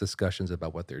in-depth discussions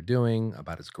about what they're doing,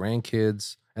 about his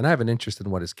grandkids. And I have an interest in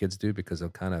what his kids do because they'll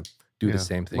kind of do the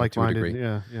same thing to a degree.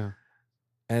 Yeah, yeah.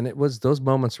 And those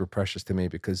moments were precious to me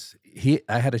because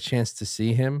I had a chance to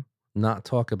see him not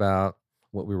talk about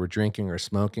what we were drinking or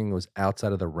smoking. It was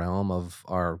outside of the realm of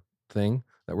our thing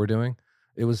that we're doing.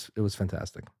 It was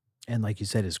fantastic. And like you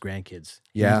said, his grandkids.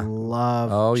 Yeah. He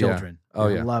loved children. Oh,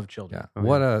 He yeah. loved children. Yeah.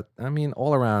 Oh,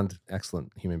 All around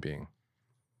excellent human being.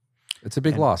 It's a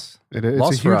big loss. It's a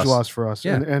Loss for huge us. loss for us.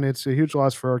 Yeah. And it's a huge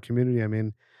loss for our community. I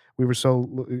mean, we were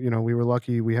we were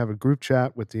lucky. We have a group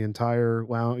chat with the entire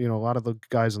lounge, a lot of the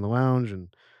guys in the lounge, and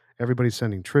everybody's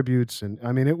sending tributes. And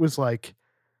I mean, it was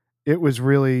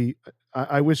really,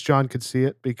 I wish John could see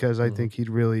it because I think he'd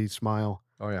really smile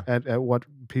Oh, yeah. at what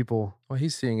people. Well,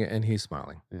 he's seeing it and he's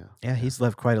smiling. Yeah. Yeah, he's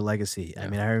left quite a legacy. Yeah. I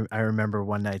mean, I remember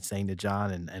one night saying to John,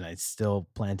 and I still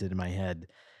planted in my head,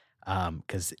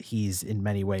 because he's in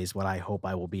many ways what I hope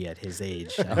I will be at his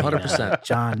age. 100%.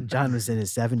 John was in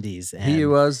his 70s. And He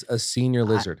was a senior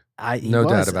lizard. he No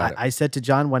doubt was. about it. I said to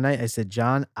John one night, I said,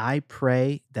 John, I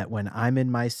pray that when I'm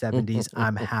in my 70s,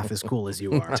 I'm half as cool as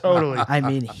you are. Totally. I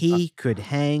mean, he could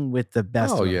hang with the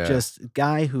best Oh, of them. yeah. Just a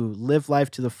guy who lived life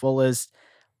to the fullest,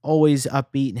 always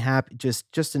upbeat and happy.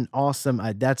 Just an awesome.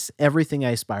 That's everything I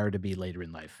aspire to be later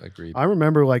in life. Agreed. I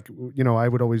remember, I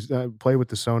would always play with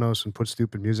the Sonos and put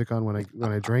stupid music on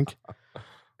when I drink.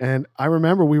 And I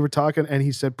remember we were talking, and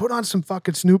he said, "Put on some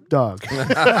fucking Snoop Dogg."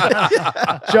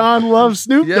 John loves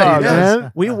Snoop Yeah, he Dogg, does.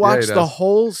 man. We watched does. the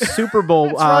whole Super Bowl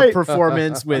That's right.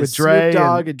 performance with Dre Snoop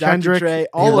Dogg and and Dr. Kendrick. Dre, He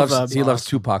all loves, of them. He loves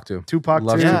Tupac too. Tupac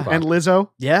Loves too, Tupac. and Lizzo.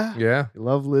 Yeah. Yeah. I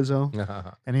love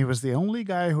Lizzo. And he was the only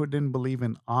guy who didn't believe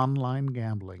in online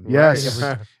gambling. Yes.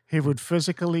 He would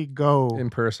physically go In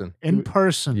person. in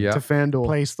person Yeah. To FanDuel.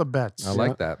 place the bets. I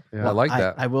like that. Yeah. I like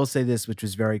that. I will say this, which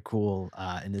was very cool,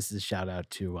 and this is a shout out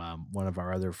to one of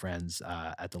our other friends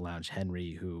at the lounge,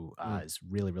 Henry, who is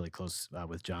really, really close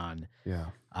with John.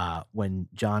 Yeah. When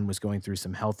John was going through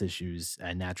some health issues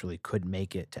and naturally couldn't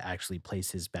make it to actually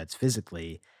place his bets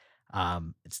physically,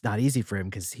 it's not easy for him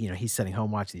because he's sitting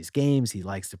home watching these games. He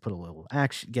likes to put a little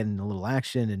action, get in a little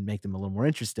action, and make them a little more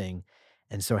interesting.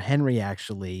 And so Henry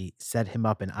actually set him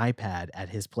up an iPad at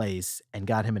his place and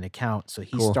got him an account. So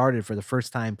he Cool. started for the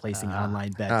first time placing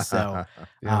online bets. So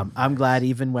Yeah. I'm glad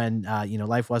even when,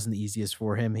 life wasn't the easiest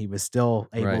for him, he was still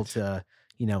able Right. to,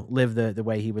 live the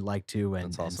way he would like to. And,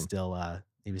 That's awesome. and still,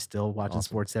 he was still watching Awesome.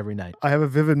 sports every night. I have a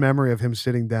vivid memory of him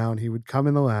sitting down. He would come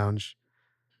in the lounge.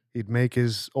 He'd make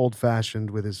his old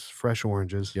fashioned with his fresh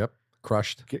oranges. Yep.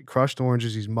 Crushed. Get crushed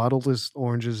oranges. He's muddled his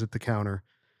oranges at the counter.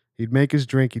 He'd make his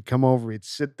drink. He'd come over. He'd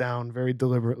sit down very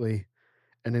deliberately.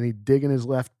 And then he'd dig in his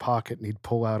left pocket and he'd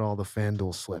pull out all the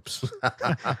FanDuel slips,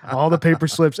 all the paper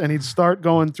slips. And he'd start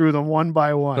going through them one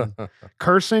by one,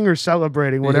 cursing or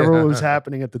celebrating, whatever was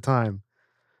happening at the time.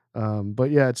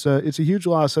 But yeah, it's a huge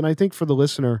loss. And I think for the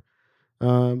listener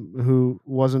who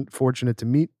wasn't fortunate to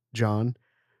meet John,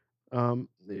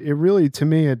 it really, to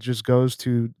me, it just goes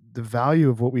to the value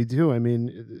of what we do. I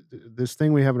mean, this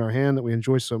thing we have in our hand that we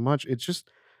enjoy so much,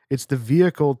 it's the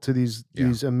vehicle to these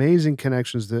amazing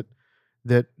connections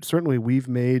that certainly we've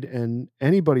made, and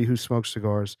anybody who smokes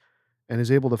cigars and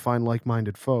is able to find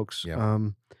like-minded folks. Yeah.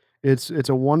 It's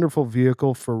a wonderful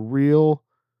vehicle for real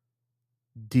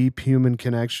deep human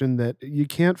connection that you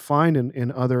can't find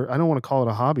in other, I don't want to call it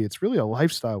a hobby. It's really a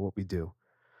lifestyle, what we do.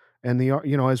 And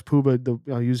as Puba,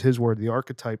 I'll use his word, the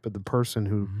archetype of the person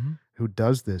who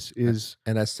does this is.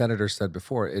 And as Senator said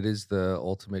before, it is the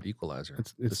ultimate equalizer.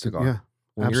 It's the cigar. Yeah,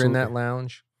 when absolutely. you're in that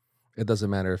lounge, it doesn't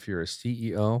matter if you're a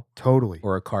CEO totally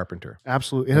or a carpenter.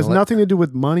 Absolutely. It has nothing to do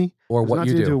with money or what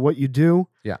you do. To do with what you do.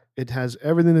 Yeah. It has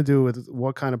everything to do with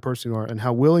what kind of person you are and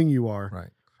how willing you are. Right.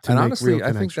 To and make honestly, real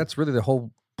I think that's really the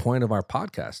whole point of our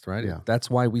podcast, right? Yeah. That's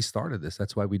why we started this.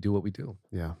 That's why we do what we do.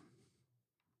 Yeah.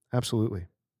 Absolutely.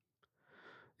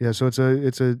 Yeah. So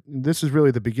this is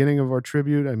really the beginning of our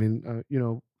tribute. I mean,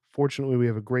 fortunately we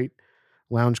have a great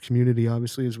lounge community,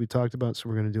 obviously, as we talked about. So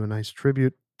we're going to do a nice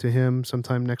tribute to him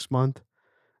sometime next month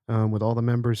with all the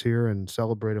members here and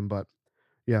celebrate him. But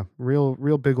yeah,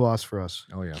 real big loss for us.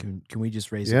 Oh yeah. Can we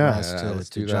just raise a glass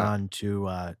to John, to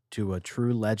a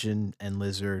true legend and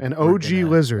lizard, an OG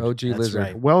lizard, OG lizard,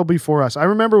 right. Well before us. I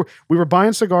remember we were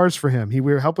buying cigars for him. We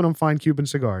were helping him find Cuban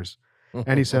cigars,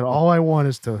 and he said, "All I want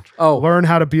is to learn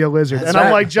how to be a lizard." And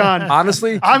I'm like, John,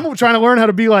 honestly, I'm trying to learn how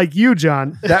to be like you,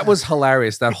 John. That was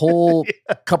hilarious. That whole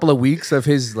couple of weeks of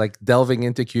his delving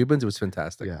into Cubans, it was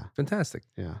fantastic. Yeah, fantastic.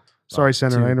 Yeah. Sorry,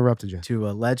 Senator, I interrupted you. To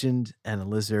a legend and a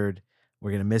lizard. We're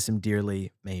going to miss him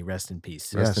dearly. May he rest in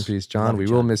peace. Rest in peace, John. We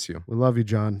will miss you. We love you,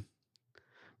 John.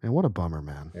 Man, what a bummer,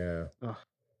 man. Yeah. Ugh.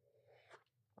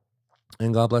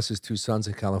 And God bless his two sons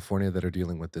in California that are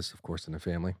dealing with this, of course, in the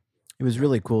family. It was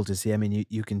really cool to see. I mean,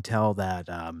 you can tell that,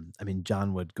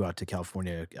 John would go out to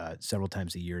California several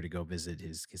times a year to go visit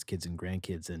his kids and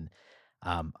grandkids. And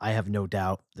I have no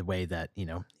doubt the way that,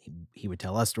 he would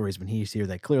tell us stories when he's here,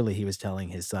 that clearly he was telling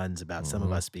his sons about some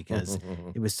of us, because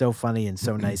it was so funny and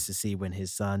so nice to see when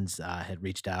his sons had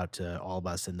reached out to all of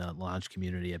us in the lounge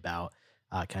community about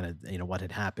kind of, what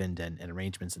had happened and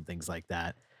arrangements and things like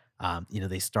that.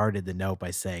 They started the note by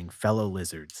saying fellow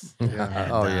lizards.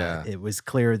 And, it was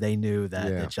clear they knew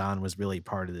that John was really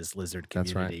part of this lizard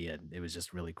community. That's right. And it was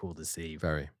just really cool to see.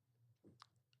 Very.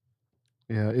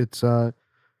 Yeah, it's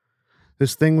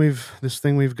this thing we've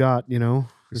got,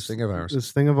 this thing of ours.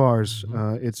 This thing of ours.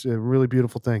 It's a really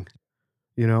beautiful thing,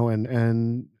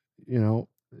 and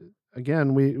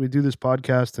again, we do this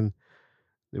podcast and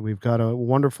we've got a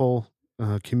wonderful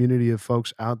community of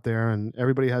folks out there, and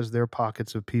everybody has their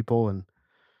pockets of people. And,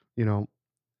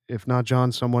 if not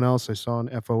John, someone else. I saw on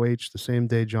FOH the same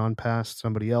day John passed,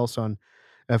 somebody else on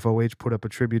FOH put up a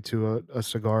tribute to a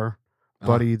cigar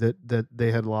buddy that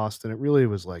they had lost. And it really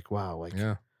was like, wow,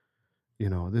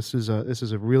 this is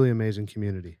a really amazing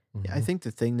community. Yeah, I think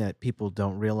the thing that people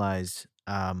don't realize,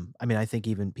 I think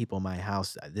even people in my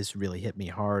house, this really hit me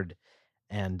hard.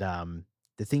 And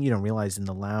the thing you don't realize in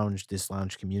this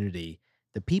lounge community,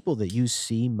 the people that you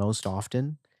see most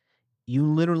often, you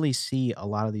literally see a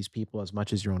lot of these people as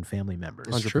much as your own family members.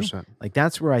 100%. Like,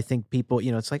 that's where I think people,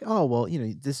 it's like, oh, well,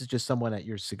 this is just someone at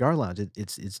your cigar lounge.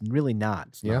 It's really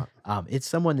not. It's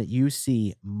someone that you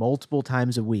see multiple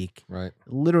times a week, right?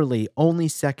 Literally only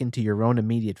second to your own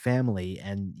immediate family,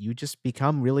 and you just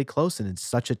become really close. And it's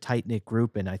such a tight knit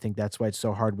group, and I think that's why it's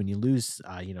so hard when you lose,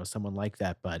 someone like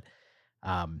that. But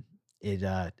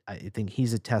I think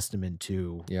he's a testament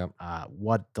to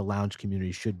what the lounge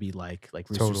community should be like. Like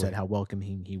Rooster said, how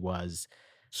welcoming he was.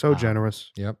 So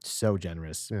generous. Yep. So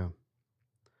generous. Yeah.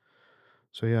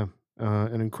 So yeah,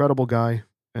 an incredible guy,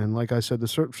 and like I said,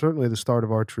 certainly the start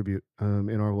of our tribute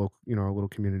in our local, our little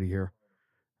community here.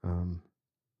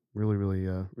 Really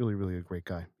a great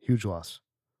guy. Huge loss.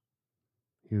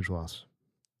 Huge loss.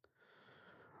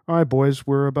 All right, boys,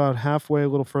 we're about halfway, a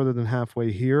little further than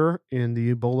halfway here in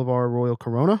the Bolivar Royal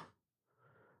Corona.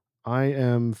 I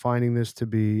am finding this to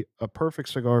be a perfect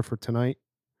cigar for tonight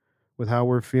with how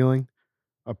we're feeling.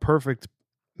 A perfect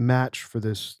match for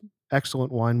this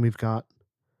excellent wine we've got.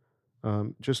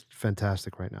 Just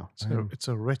fantastic right now. It's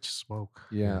a rich smoke.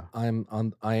 Yeah, I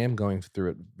am going through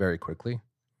it very quickly.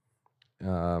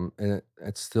 And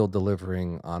it's still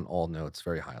delivering on all notes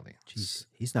very highly. Jeez,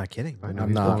 he's not kidding. I know, I'm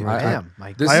he's not. going I- Damn,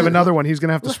 Mike. this I have is- another one. He's going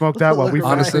to have to smoke that while we finish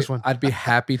Honestly, this one. I'd be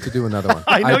happy to do another one.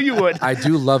 I know you would. I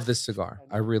do love this cigar.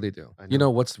 I really do. I You know. know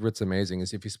what's amazing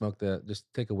is if you smoke just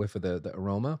take a whiff of the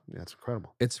aroma. Yeah, it's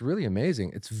incredible. It's really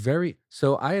amazing. It's very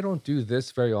so. I don't do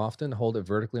this very often. Hold it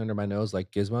vertically under my nose like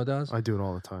Gizmo does. I do it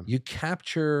all the time. You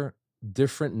capture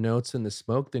different notes in the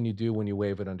smoke than you do when you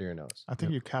wave it under your nose. I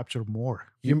think you capture more.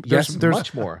 Yes, there's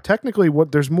much more. Technically,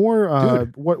 there's more.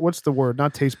 Dude. What's the word?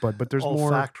 Not taste bud, but there's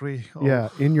more. Olfactory. Yeah,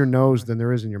 in your nose than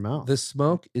there is in your mouth. The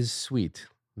smoke is sweet.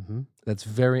 Mhm. That's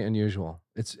very unusual.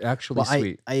 It's actually Well,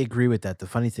 sweet. I agree with that. The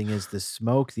funny thing is the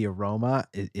smoke, the aroma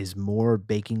is more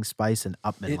baking spice and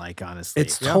Upman like, honestly.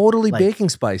 It's totally Like, baking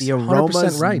spice. the 100%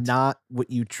 aroma's right. not what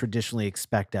you traditionally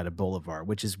expect out of Bolivar,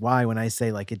 which is why when I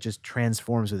say like it just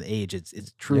transforms with age, it's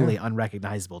truly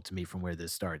unrecognizable to me from where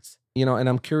this starts. You know, and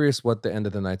I'm curious what the end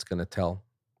of the night's going to tell.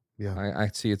 Yeah. I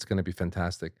see it's going to be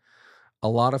fantastic. A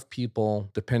lot of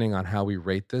people, depending on how we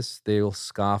rate this, they'll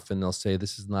scoff and they'll say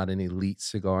this is not an elite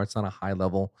cigar. It's not a high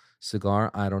level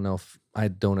cigar. I don't know if I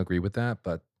don't agree with that,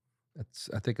 but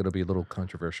I think it'll be a little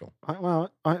controversial.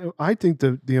 I think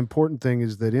the important thing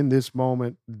is that in this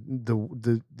moment,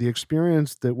 the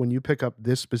experience that when you pick up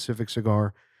this specific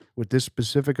cigar with this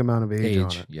specific amount of age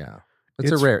on it, yeah.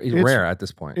 It's rare at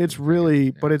this point. it's really,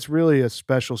 Yeah. but it's really a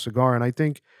special cigar. And I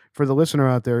think for the listener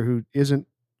out there who isn't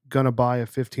going to buy a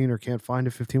 15 or can't find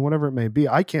a 15, whatever it may be,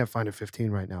 I can't find a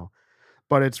 15 right now.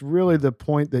 But it's really the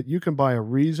point that you can buy a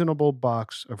reasonable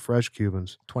box of fresh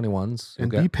Cubans 21s. and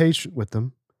be patient with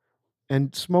them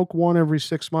and smoke one every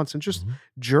 6 months and just Mhm.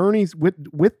 journey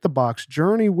with the box,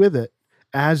 journey with it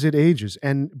as it ages.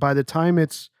 And by the time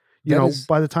it's,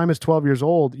 by the time it's 12 years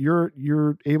old,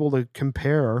 you're able to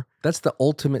compare. That's the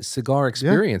ultimate cigar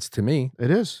experience to me.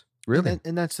 It is. Really.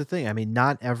 And that's the thing. I mean,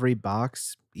 not every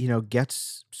box,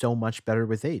 gets so much better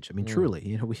with age. I mean,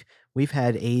 truly, we've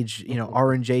had age,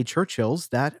 R&J Churchills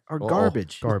that are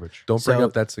garbage. Garbage. Don't bring So,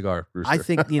 up that cigar, Rooster. I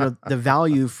think, the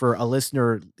value for a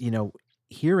listener,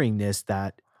 hearing this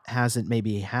that hasn't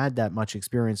maybe had that much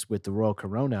experience with the Royal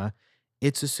Corona,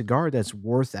 it's a cigar that's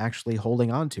worth actually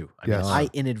holding on to. I mean, Yes. I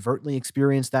inadvertently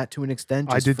experienced that to an extent,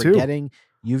 I just did too. forgetting.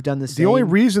 You've done the same. The only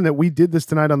reason that we did this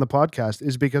tonight on the podcast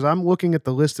is because I'm looking at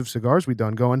the list of cigars we've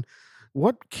done going,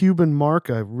 what Cuban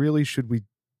marca really should we,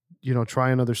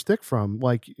 try another stick from,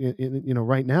 like,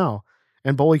 right now?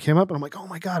 And Boli came up and I'm like, oh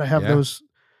my God, I have those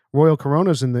Royal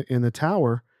Coronas in the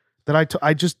tower that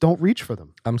I just don't reach for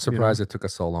them. I'm surprised it took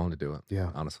us so long to do it.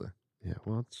 Yeah. Honestly. Yeah.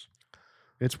 Well,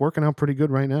 it's working out pretty good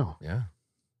right now. Yeah.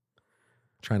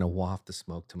 Trying to waft the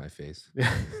smoke to my face.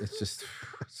 Yeah. It's just,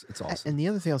 it's awesome. And the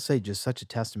other thing I'll say, just such a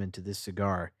testament to this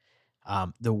cigar,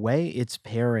 the way it's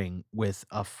pairing with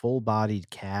a full-bodied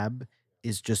cab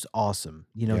is just awesome.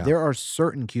 There are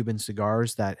certain Cuban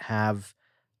cigars that have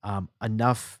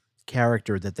enough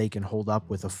character that they can hold up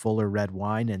with a fuller red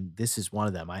wine, and this is one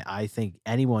of them. I think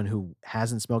anyone who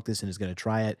hasn't smoked this and is going to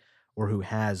try it, or who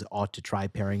has, ought to try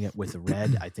pairing it with a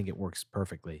red. I think it works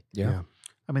perfectly. Yeah.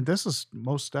 I mean, this is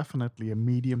most definitely a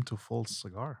medium to full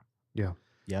cigar. Yeah.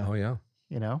 Yeah. Oh,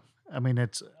 yeah. I mean,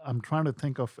 I'm trying to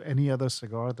think of any other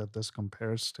cigar that this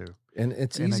compares to. And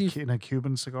it's in easy. in a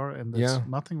Cuban cigar, and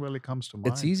nothing really comes to mind.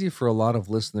 It's easy for a lot of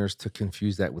listeners to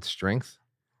confuse that with strength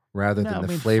rather than I the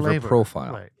mean, flavor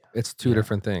profile. Right. It's two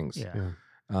different things.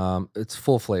 Yeah. It's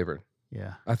full flavored.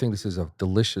 Yeah. I think this is a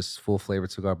delicious, full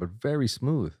flavored cigar, but very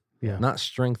smooth. Yeah. Not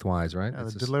strength wise, right? Yeah,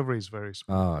 It's the just- delivery is very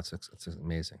smooth. Oh, it's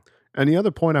amazing. And the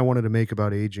other point I wanted to make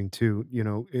about aging too,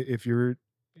 if you're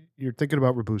thinking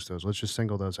about Robustos, let's just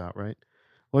single those out, right?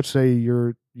 Let's say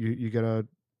you get a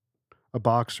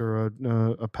box or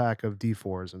a pack of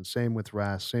D4s, and same with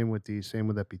RAS, same with these, same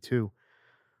with EP2.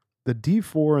 The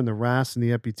D4 and the RAS and the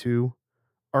EP2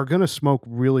 are going to smoke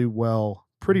really well,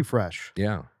 pretty fresh.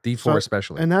 Yeah. D4 So-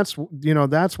 especially. And that's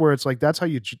where it's like, that's how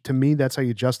you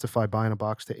justify buying a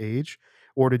box to age,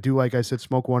 or to do, like I said,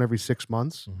 smoke one every 6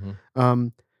 months.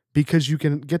 Mhm. Because you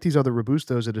can get these other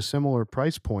Robustos at a similar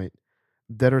price point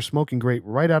that are smoking great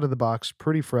right out of the box,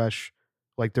 pretty fresh,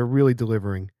 like they're really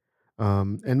delivering,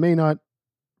 and may not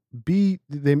be,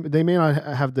 they may not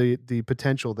have the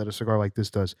potential that a cigar like this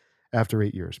does after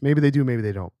 8 years. Maybe they do, maybe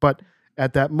they don't. But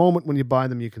at that moment when you buy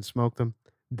them, you can smoke them.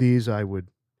 These I would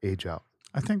age out.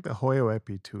 I think the Hoyo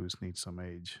Epi2s need some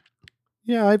age.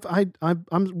 Yeah,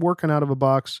 I'm working out of a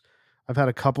box. I've had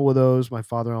a couple of those. My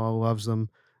father-in-law loves them.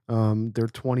 They're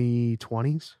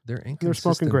 2020s. They're And inconsistent. they're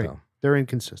smoking great. Though. They're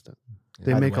inconsistent.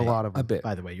 They By the make a way, lot of A them. bit.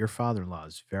 By the way, your father-in-law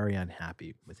is very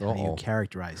unhappy with how you Uh-oh.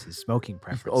 characterize his smoking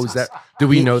preferences. Oh, is that? Do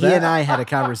we know He that? and I had a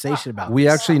conversation about We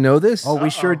this. actually know this. Oh,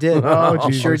 we sure did. Oh,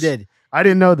 we sure Jesus. did. I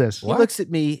didn't know this. He looks at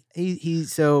me.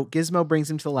 So Gizmo brings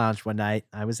him to the lounge one night.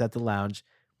 I was at the lounge.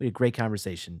 We had a great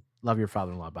conversation. Love your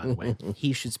father-in-law, by the way.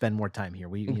 He should spend more time here.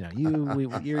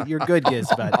 You're good, Giz,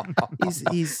 but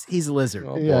he's a lizard.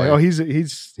 Oh, Yeah. boy. Oh, he's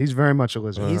very much a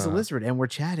lizard. He's a lizard, and we're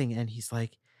chatting, and he's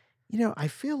like, I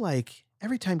feel like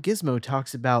every time Gizmo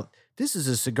talks about this is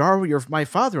a cigar my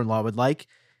father-in-law would like,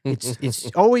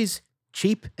 it's always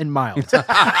cheap and mild.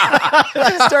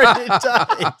 I started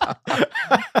dying.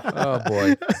 Oh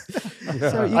boy.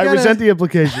 So I resent the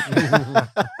implication.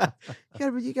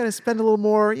 you gotta spend a little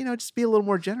more, just be a little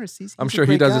more generous. I'm He's a sure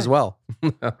he great does guy. as well.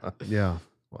 Yeah.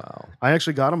 Wow. I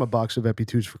actually got him a box of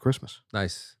Epi2s for Christmas.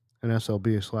 Nice. An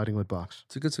SLB, a sliding lid box.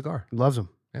 It's a good cigar. He loves them.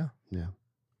 Yeah. Yeah.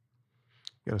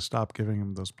 You got to stop giving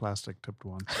him those plastic tipped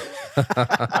ones.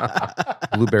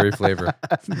 Blueberry flavor.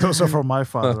 Those are for my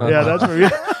father. Yeah, that's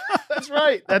right. That's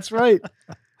right. That's right.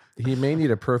 He may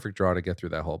need a perfect draw to get through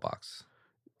that whole box.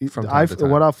 From time to time.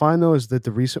 What I'll find though is that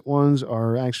the recent ones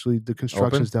are actually the construction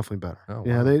Open? is definitely better. Oh,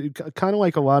 Yeah, wow. they kind of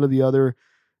like a lot of the other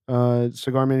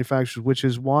cigar manufacturers, which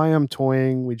is why I'm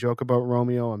toying. We joke about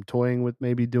Romeo. I'm toying with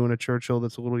maybe doing a Churchill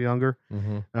that's a little younger,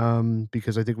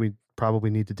 because I think we probably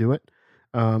need to do it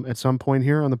at some point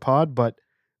here on the pod. But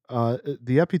the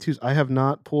Epi2s, I have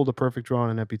not pulled a perfect draw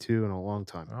on an Epi2 in a long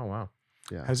time. Oh wow.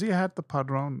 Yeah. Has he had the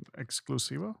Padron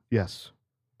Exclusivo? Yes.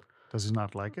 Does he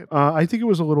not like it? I think it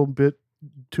was a little bit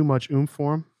too much oomph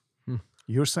for him.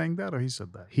 You're saying that, or he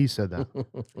said that? He said that.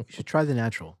 You should try the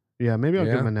natural. Yeah, maybe I'll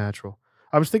give him a natural.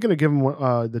 I was thinking of giving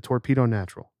him the Torpedo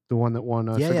Natural, the one that won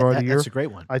Cigar of the Year. That's a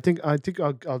great one. I think I'll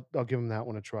give him that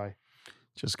one a try.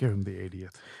 Just give him the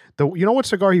 80th. You know what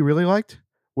cigar he really liked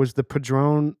was the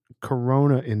Padron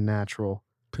Corona in Natural.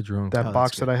 Padron. That that's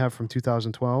box good. that I have from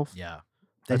 2012. Yeah.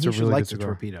 Then That's you a should really like good the cigar.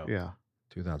 torpedo. Yeah.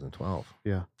 2012.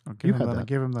 Yeah. I'll You give, him had the, that.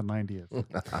 give him the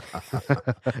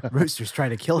 90th. Rooster's trying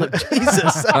to kill him.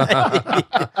 Jesus.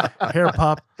 Here,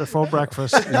 Pop, before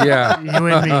breakfast. Yeah. You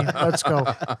and me. Let's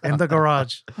go. In the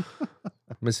garage.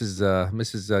 Mrs.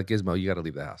 Gizmo, you got to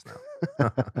leave the house now.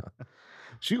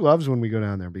 She loves when we go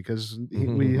down there because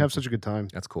we have such a good time.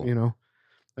 That's cool. You know,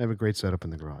 I have a great setup in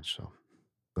the garage. So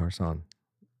Garcon,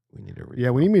 we need a refill. yeah,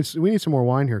 we need some more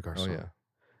wine here, Garcon. Oh yeah.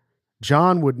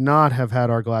 John would not have had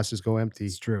our glasses go empty.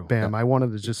 It's true. Bam! I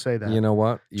wanted to just say that. You know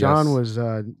what? John Yes.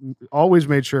 was always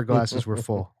made sure glasses were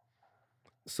full.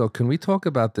 So can we talk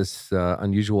about this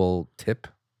unusual tip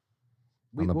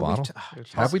on the bottle?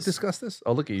 Have we discussed this?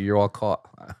 Oh, look at you. You're all caught.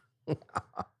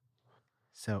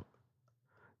 So,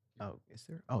 is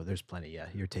there? Oh, there's plenty. Yeah,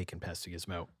 you're taking past the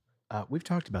Gizmo. We've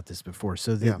talked about this before.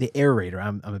 So the aerator,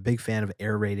 I'm a big fan of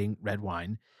aerating red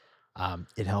wine.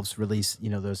 It helps release,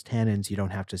 those tannins. You don't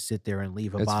have to sit there and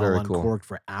leave a It's bottle very cool. uncorked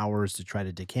for hours to try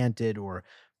to decant it or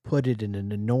put it in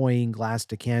an annoying glass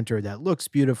decanter that looks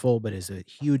beautiful but is a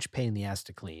huge pain in the ass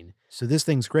to clean. So this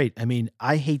thing's great. I mean,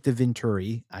 I hate the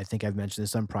Venturi. I think I've mentioned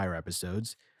this on prior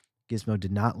episodes. Gizmo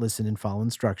did not listen and follow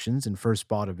instructions and first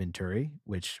bought a Venturi,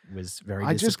 which was very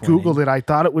I just disappointing. Googled it. I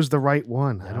thought it was the right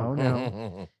one. I don't know.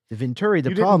 No. The Venturi,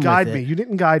 the You problem didn't guide with me. it, You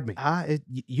didn't guide me.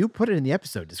 you put it in the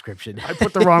episode description. I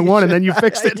put the wrong one and then you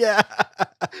fixed it. Yeah.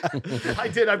 I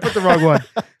did. I put the wrong one.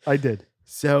 I did.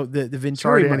 So the Venturi,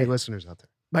 Sorry to any listeners out there.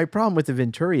 my problem with the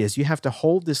Venturi is you have to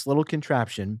hold this little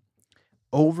contraption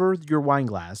over your wine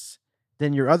glass.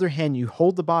 Then your other hand, you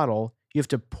hold the bottle. You have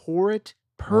to pour it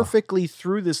perfectly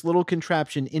through this little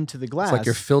contraption into the glass. It's like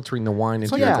you're filtering the wine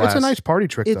into It's, your like, glass. it's a nice party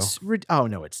trick, oh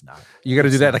no, it's not. You got to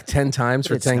do that like 10 times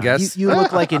for It's 10 not. guests. You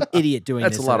look like an idiot doing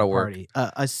That's this a lot at of work. party.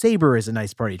 A saber is a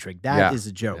nice party trick. That is Yeah,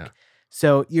 a joke. yeah.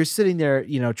 So you're sitting there,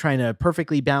 trying to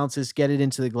perfectly balance this, get it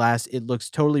into the glass. It looks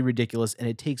totally ridiculous, and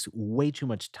it takes way too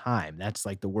much time. That's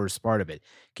like the worst part of it.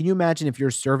 Can you imagine if you're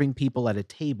serving people at a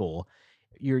table?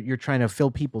 You're trying to fill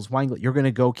people's wine. You're going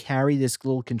to go carry this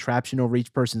little contraption over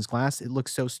each person's glass. It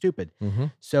looks so stupid. Mm-hmm.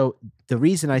 So the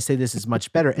reason I say this is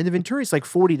much better, and the Venturi is like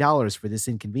 $40 for this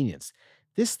inconvenience.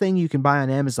 This thing you can buy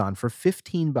on Amazon for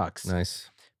 $15.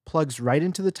 Nice. Plugs right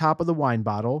into the top of the wine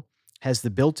bottle, has the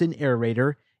built-in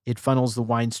aerator. It funnels the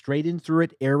wine straight in through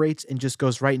it, aerates, and just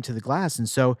goes right into the glass. And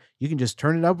so you can just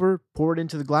turn it over, pour it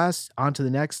into the glass, onto the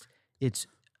next. It's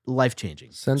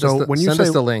life-changing. Send So us when you send say-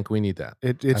 us the link. We need that.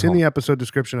 It's At in home. the episode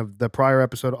description of the prior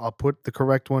episode. I'll put the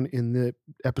correct one in the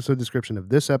episode description of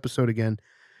this episode again.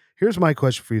 Here's my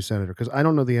question for you, Senator, because I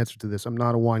don't know the answer to this. I'm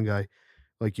not a wine guy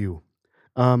like you.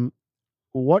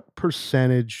 What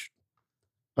percentage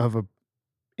of a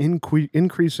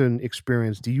increase in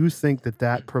experience do you think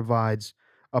that provides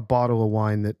a bottle of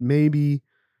wine that maybe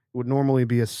would normally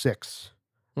be a 6?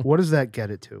 What does that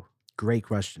get it to? Great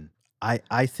question.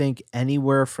 I think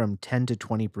anywhere from 10 to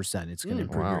 20%, it's going to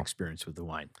improve your Wow. experience with the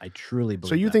wine. I truly believe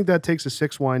So you that. think that takes a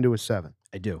 6 wine to a 7?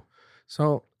 I do.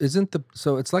 So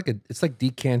it's like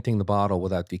decanting the bottle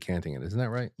without decanting it, isn't that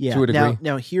right? Yeah. To a degree.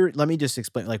 Now here, let me just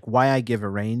explain like why I give a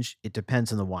range. It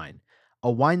depends on the wine.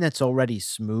 A wine that's already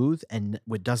smooth and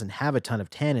what doesn't have a ton of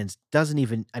tannins doesn't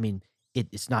even, I mean,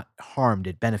 it's not harmed.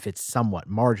 It benefits somewhat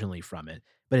marginally from it,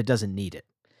 but it doesn't need it.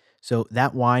 So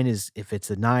that wine is, if it's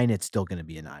a 9, it's still going to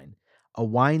be a 9. A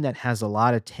wine that has a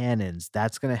lot of tannins,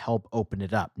 that's going to help open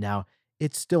it up. Now,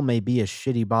 it still may be a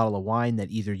shitty bottle of wine that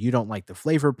either you don't like the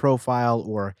flavor profile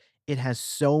or it has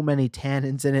so many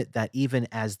tannins in it that even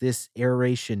as this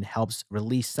aeration helps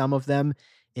release some of them,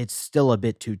 it's still a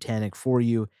bit too tannic for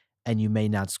you and you may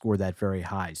not score that very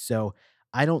high. So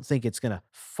I don't think it's going to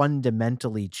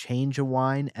fundamentally change a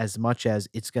wine as much as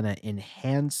it's going to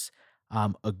enhance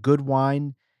a good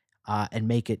wine and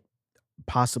make it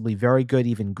possibly very good,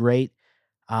 even great.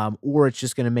 Or it's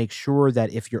just going to make sure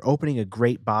that if you're opening a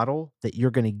great bottle, that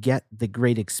you're going to get the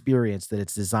great experience that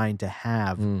it's designed to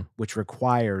have, which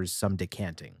requires some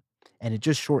decanting. And it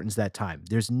just shortens that time.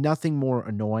 There's nothing more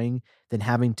annoying than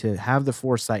having to have the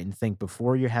foresight and think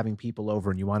before you're having people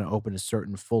over and you want to open a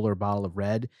certain fuller bottle of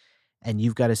red, and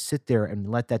you've got to sit there and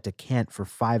let that decant for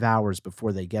 5 hours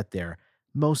before they get there.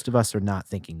 Most of us are not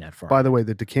thinking that far. By the way,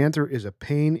 the decanter is a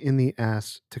pain in the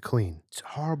ass to clean. It's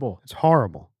horrible. It's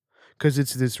horrible because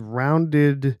it's this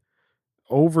rounded,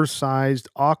 oversized,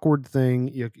 awkward thing.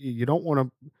 You don't want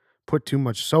to put too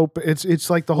much soap. It's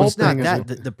like the whole It's not thing.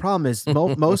 that. The problem is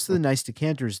most of the nice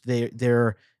decanters,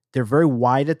 they're very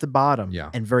wide at the bottom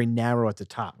and very narrow at the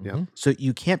top. Yeah. So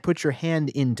you can't put your hand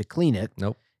in to clean it.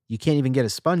 Nope. You can't even get a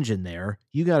sponge in there.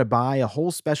 You got to buy a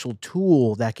whole special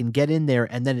tool that can get in there,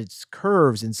 and then it's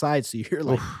curves inside. So you're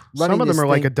like running. Some of them are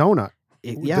like a donut.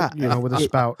 With a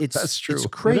spout. That's true. It's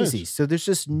It crazy. So there's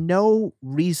just no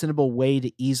reasonable way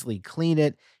to easily clean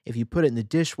it. If you put it in the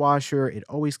dishwasher, it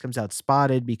always comes out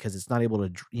spotted because it's not able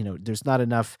to, there's not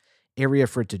enough area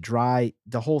for it to dry.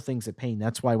 The whole thing's a pain.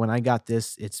 That's why when I got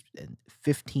this, it's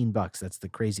 $15. That's the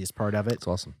craziest part of it. It's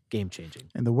awesome. Game changing.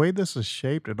 And the way this is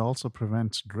shaped, it also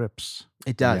prevents drips.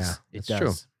 It does. Yeah, it it's does.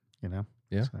 true. You know.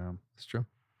 Yeah. So, It's true.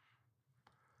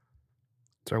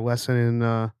 It's our lesson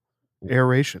in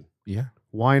aeration, Yeah.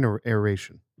 wine or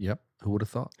aeration. Yep. Who would have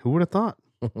thought? Who would have thought?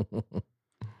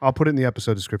 I'll put it in the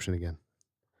episode description again.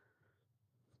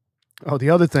 Oh, the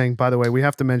other thing, by the way, we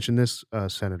have to mention this,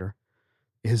 Senator,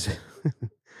 is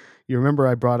you remember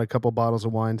I brought a couple bottles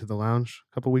of wine to the lounge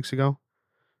a couple weeks ago?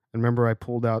 And remember I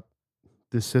pulled out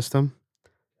this system?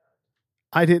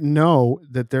 I didn't know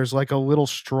that there's like a little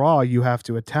straw you have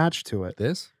to attach to it.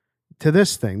 To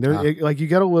this thing. Like you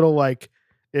get a little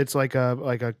it's like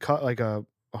a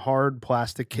hard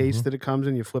plastic case that it comes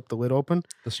in. You flip the lid open.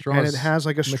 The straw, and it has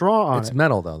like a straw on it. It's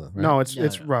metal though, right? No,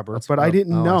 it's rubber. That's but I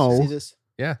didn't I know. See this?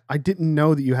 Yeah. I didn't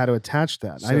know that you had to attach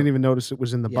that. I didn't even notice it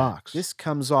was in the box. This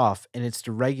comes off, and it's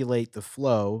to regulate the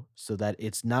flow so that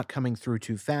it's not coming through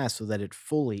too fast so that it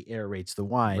fully aerates the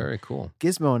wine. Very cool.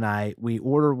 Gizmo and I, we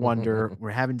order Wonder. We're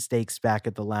having steaks back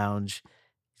at the lounge.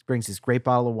 He brings this great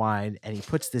bottle of wine, and he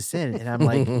puts this in. And I'm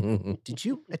like, did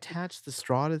you attach the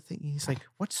straw to the thing? He's like,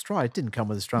 what straw? It didn't come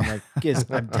with a straw. I'm like, Giz,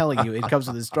 I'm telling you, it comes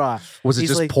with a straw. Was it He's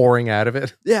just like, pouring out of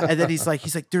it? yeah. And then he's like,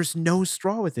 there's no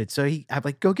straw with it. So I'm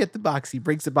like, go get the box. He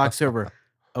brings the box over.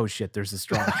 Oh shit, there's a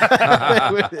straw.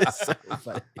 It's so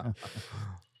funny.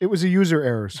 It was a user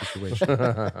error situation.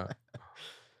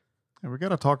 we got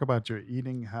to talk about your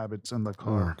eating habits in the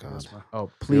car. Oh, God. Gizmo.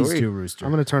 Oh, please Really? do, Rooster.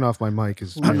 I'm going to turn off my mic,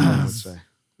 as Jim would say.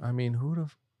 I mean,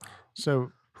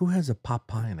 So who has a pot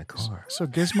pie in a car? So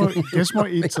Gizmo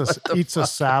eats a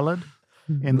salad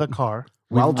in the car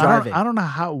While driving. I don't know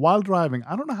how while driving.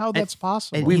 I don't know how that's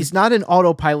possible. And he's not an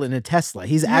autopilot in a Tesla.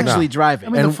 He's actually driving.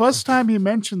 I mean, the first time he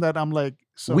mentioned that, I'm like,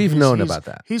 so We've known about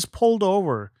that. He's pulled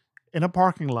over in a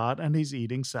parking lot and he's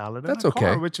eating salad in That's a car,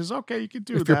 okay. which is okay. You can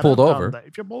do If that. you're pulled I've done over. that.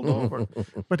 If you're pulled over.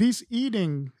 But he's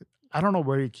eating, I don't know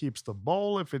where he keeps the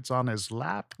bowl, if it's on his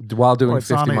lap. While or doing it's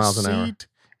on 50 his miles an hour. seat,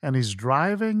 and he's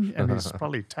driving and he's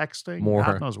probably texting. More.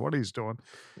 God knows what he's doing.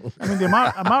 I mean, the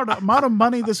amount of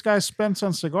money this guy spends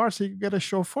on cigars, he could get a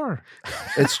chauffeur.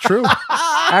 It's true.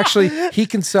 Actually, he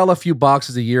can sell a few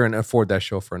boxes a year and afford that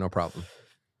chauffeur, no problem.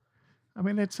 I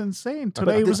mean, it's insane.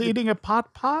 Today he was eating a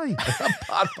pot pie,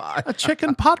 Pot pie. a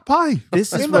chicken pot pie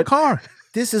This is in the what- car.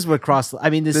 This is what crossed. I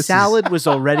mean, the salad was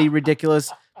already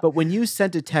ridiculous, but when you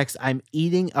sent a text, "I'm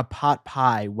eating a pot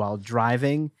pie while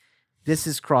driving," this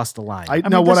has crossed the line.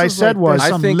 What I said was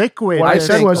I think- liquid. what I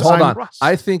said was, hold I'm- on.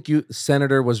 I think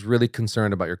Senator was really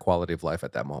concerned about your quality of life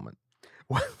at that moment.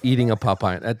 Eating a pot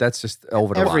pie. That's just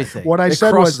over the Everything. line. What I It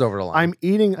said crosses was, over the line. I'm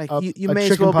eating Like a, you a may as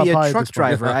chicken well pot be pie a at truck this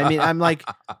point. driver. I mean, I'm like,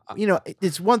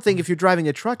 it's one thing if you're driving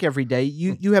a truck every day,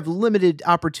 you have limited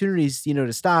opportunities,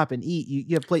 to stop and eat.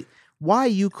 You have plate. Why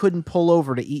you couldn't pull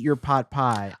over to eat your pot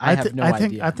pie? I have no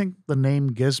idea. I think the name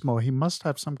Gizmo, he must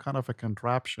have some kind of a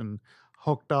contraption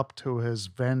hooked up to his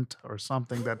vent or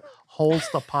something that holds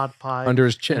the pot pie under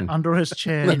his chin.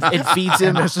 It feeds him.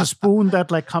 And there's a spoon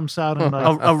that like comes out and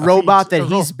like, A robot feeds that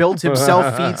the he's built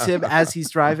himself feeds him as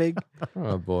he's driving.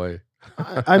 Oh boy.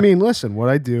 I mean, listen,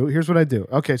 here's what I do.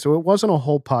 Okay, so it wasn't a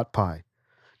whole pot pie.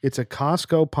 It's a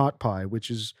Costco pot pie,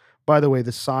 which is, by the way,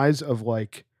 the size of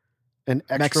like an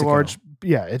extra Mexico. large.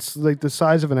 Yeah, it's like the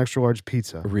size of an extra large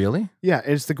pizza. Really? Yeah,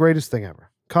 it's the greatest thing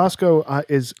ever. Costco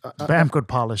is. Bam could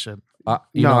polish it.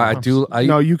 You No, know, I do.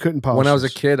 no, you couldn't polish When I was a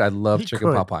this. kid, I loved He chicken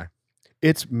could. pot pie.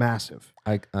 It's massive.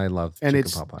 I love And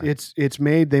chicken pot pie. it's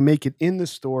made. They make it in the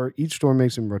store. Each store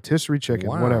makes them rotisserie chicken,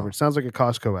 Wow. whatever. It sounds like a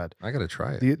Costco ad. I gotta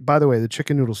try it. By the way, the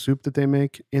chicken noodle soup that they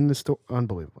make in the store,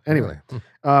 unbelievable. Anyway,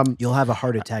 Really? You'll have a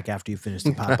heart attack after you finish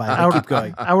the pot pie. I But would, keep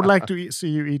going. I would like to see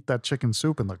you eat that chicken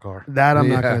soup in the car. that I'm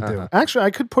not going to Yeah. do. Actually, I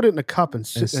could put it in a cup and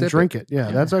sip drink it. Yeah,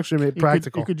 that's actually made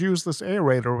practical. You could use this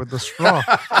aerator with the straw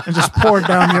and just pour it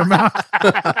down your mouth.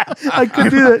 I could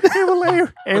do that. It will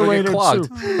aerate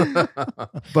clogged.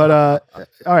 soup. But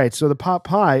all right. So the pot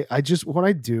pie, what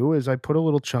I do is I put a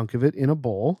little chunk of it in a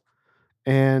bowl,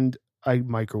 and I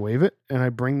microwave it, and I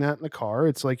bring that in the car.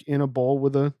 It's like in a bowl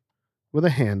with a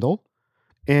handle,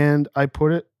 and I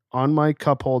put it on my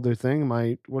cup holder thing.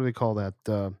 What do they call that?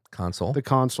 Console. The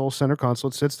console, center console.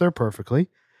 It sits there perfectly,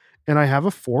 and I have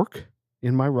a fork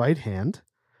in my right hand,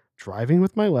 driving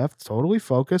with my left, totally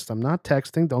focused. I'm not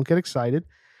texting. Don't get excited.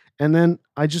 And then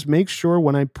I just make sure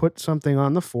when I put something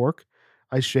on the fork,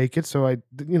 I shake it so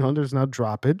there's no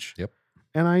droppage. Yep.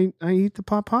 And I eat the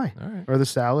pot pie All right. or the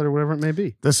salad or whatever it may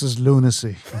be. This is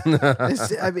lunacy.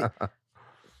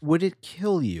 Would it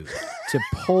kill you to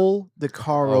pull the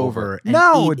car over? And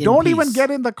No, eat in don't even peace?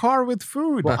 get in the car with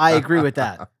food. Well, I agree with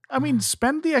that. I mean,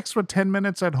 spend the extra 10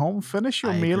 minutes at home, finish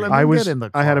your I meal, agree. and then get in the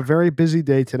car. I had a very busy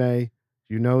day today.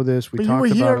 You know this. We But you talked were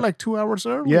here about it. like 2 hours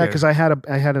earlier. Yeah, because I had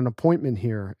an appointment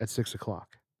here at 6:00.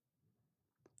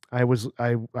 I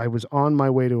was on my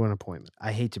way to an appointment.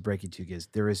 I hate to break it to you guys.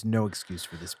 There is no excuse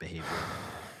for this behavior.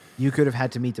 You could have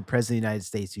had to meet the president of the United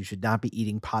States. You should not be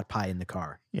eating pot pie in the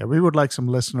car. Yeah, we would like some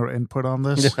listener input on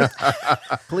this.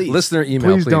 Please. Listener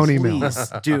email, Please don't email.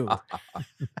 Please do.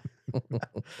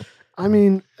 I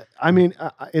mean,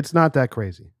 it's not that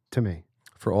crazy to me.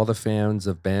 For all the fans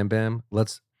of Bam Bam,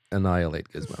 let's annihilate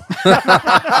Gizmo.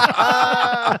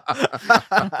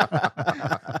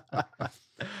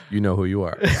 You know who you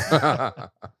are.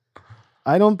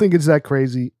 I don't think it's that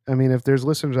crazy. I mean, if there's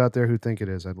listeners out there who think it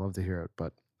is, I'd love to hear it,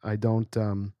 but I don't.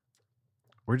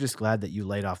 We're just glad that you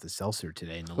laid off the seltzer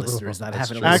today and the listener is not That's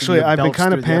having to true. listen to Actually, you I've been belch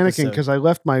kind of through the panicking episode. because I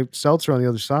left my seltzer on the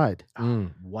other side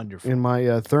Wonderful. in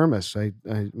my thermos.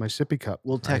 My sippy cup.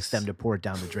 We'll text Nice. them to pour it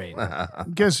down the drain.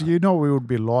 Guess we would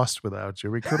be lost without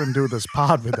you. We couldn't do this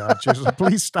pod without you. So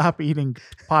please stop eating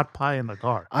pot pie in the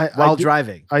car. While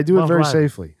driving. I do it While very driving.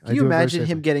 safely. Can you imagine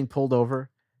him getting pulled over?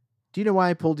 Do you know why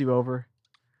I pulled you over?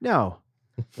 No.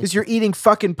 Because you're eating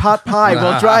fucking pot pie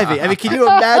while driving. I mean, can you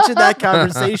imagine that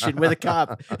conversation with a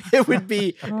cop? It would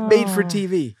be made for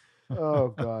TV. Oh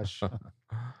gosh.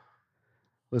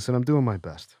 Listen, I'm doing my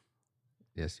best.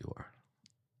 Yes, you are.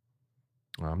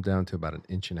 Well, I'm down to about 1.5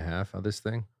 inches of this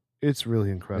thing. It's really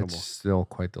incredible. It's still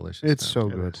quite delicious. It's now. so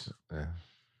It good. is. Yeah.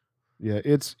 Yeah,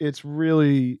 it's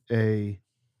really a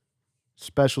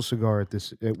special cigar at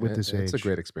this age. It's a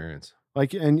great experience.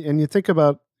 Like, and you think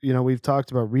about, we've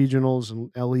talked about regionals and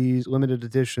LEs, limited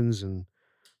editions, and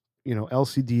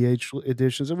LCDH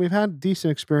editions, and we've had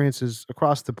decent experiences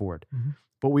across the board. Mhm.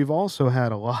 But we've also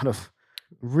had a lot of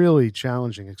really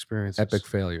challenging experiences, Epic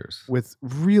failures. with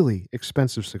really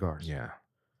expensive cigars. Yeah.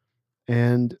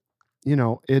 And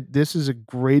this is a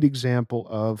great example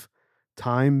of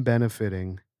time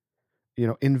benefiting,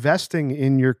 investing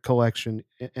in your collection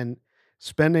and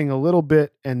spending a little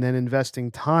bit and then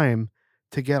investing time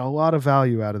to get a lot of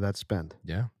value out of that spend.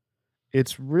 Yeah.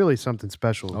 It's really something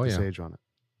special Oh, with this yeah. age on it.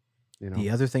 The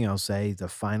other thing I'll say, the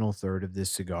final third of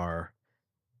this cigar,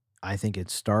 I think it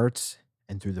starts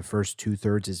and through the first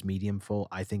 2/3 is medium full.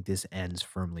 I think this ends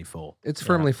firmly full. It's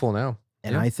firmly full now.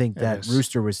 And Yeah, I think it that is.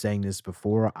 Rooster was saying this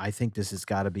before. I think this has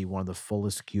got to be one of the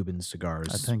fullest Cuban cigars.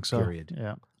 I think so. Period.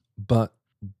 Yeah. but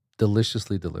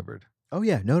deliciously delivered. Oh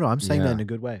yeah, no, I'm saying that Yeah. in a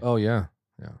good way. Oh yeah.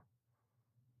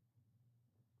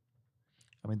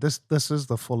 I mean, this is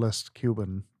the fullest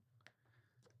Cuban,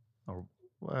 or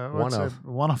One of.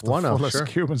 one of the One of, fullest sure.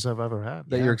 Cubans I've ever had.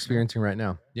 That you're experiencing right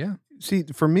now. Yeah. See,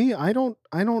 for me,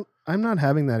 I'm not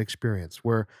having that experience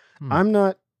where Hmm. I'm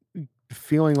not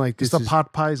feeling like Because this the is,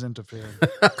 pot pie's interfering.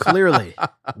 Clearly,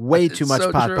 way too It's much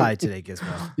so pot true. pie today,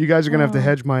 Gizmo. you guys are gonna have to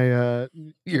hedge my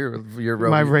Your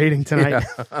my rating tonight.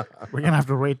 Yeah. We're gonna have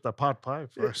to rate the pot pie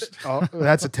first Oh,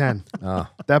 that's a 10. Oh,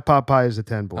 That pot pie is a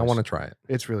 10, boys. I want to try it.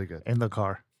 It's really good. in the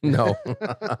car. No.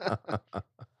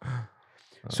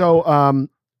 So,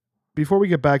 before we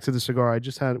get back to the cigar,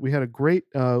 we had a great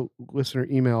listener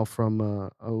email from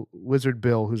a Lizard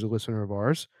Bill, who's a listener of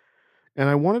ours, and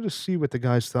I wanted to see what the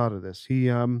guys thought of this. He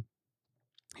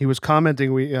was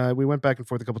commenting. We went back and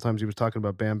forth a couple times. He was talking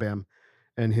about Bam Bam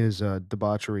and his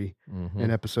debauchery Mhm.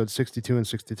 in episodes 62 and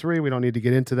 63. We don't need to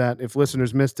get into that. If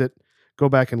listeners missed it, go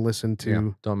back and listen to. Yeah,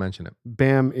 don't mention it.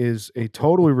 Bam is a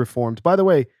totally reformed. By the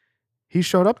way, he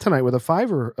showed up tonight with a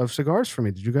 $5 of cigars for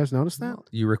me. Did you guys notice that?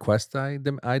 You request, I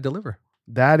deliver.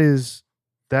 That is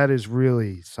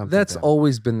really something. That's Bam.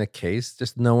 always been the case.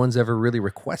 Just no one's ever really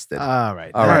requested. All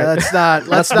right. All right. Let's not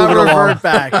Let's not move it along. revert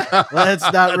back.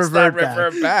 Let's not revert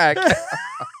back.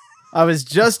 I was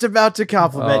just about to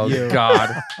compliment Oh you.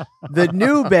 God! The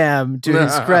new Bam, to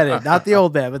his credit, not the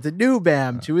old Bam, but the new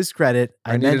Bam, to his credit,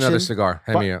 I need another mentioned, cigar.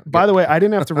 Hand me a. By the way, I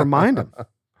didn't have to remind him.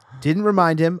 didn't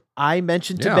remind him. I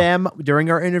mentioned to Yeah. Bam during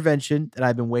our intervention that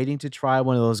I've been waiting to try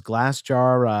one of those glass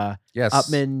jar Yes.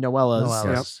 Upman Noellas.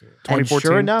 Noellas. And 2014.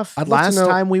 sure enough, I'd love to last know-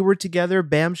 time we were together,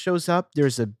 Bam shows up.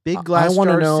 There's a big glass I want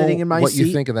to jar know sitting in my what seat.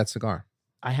 you think of that cigar.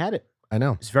 I had it. I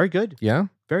know. It's very good. Yeah.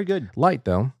 Very good. Light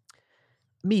though.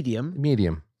 Medium.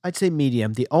 Medium. I'd say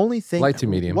medium. The only thing Light to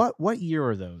medium. What year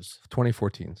are those?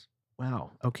 2014s.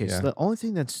 Wow. Okay. Yeah. So the only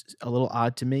thing that's a little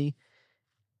odd to me,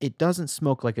 it doesn't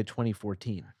smoke like a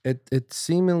 2014. It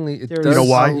seemingly it There's does. know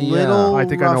why? a little I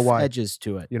think I know rough why. edges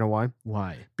to it. You know why?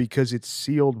 Why? Because it's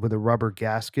sealed with a rubber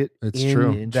gasket It's in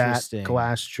true. that Interesting.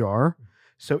 glass jar.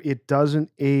 So it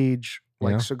doesn't age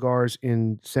like Yeah. cigars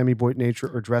in semi-void nature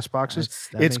or dress boxes.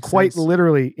 That It's makes quite sense.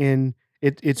 literally in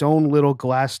its own little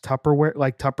glass Tupperware,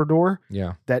 like Tupperware,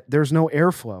 Yeah. that there's no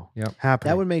airflow Yep.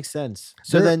 happening. That would make sense.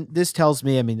 So There- then this tells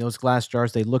me, I mean, those glass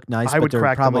jars, they look nice, I but would they're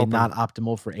crack them probably open. not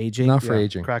optimal for aging. Not for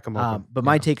aging. Crack them open. But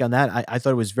my take on that, I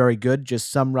thought it was very good. Just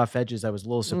some rough edges. I was a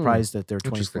little surprised that they're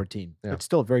Interesting. 2014. Yeah. But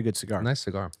still a very good cigar. Nice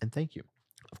cigar. And thank you.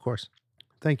 Of course.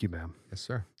 Thank you, ma'am. Yes,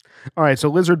 sir. All right, so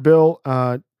Lizard Bill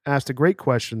asked a great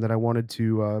question that I wanted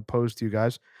to pose to you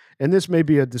guys, and this may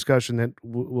be a discussion that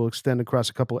will extend across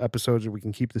a couple episodes, or we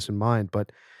can keep this in mind.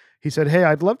 But he said, "Hey,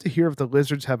 I'd love to hear if the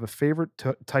lizards have a favorite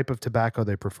type of tobacco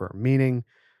they prefer. Meaning,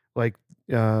 like,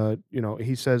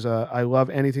 he says, I love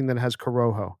anything that has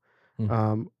corojo.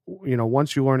 Mhm.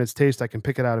 Once you learn its taste, I can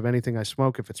pick it out of anything I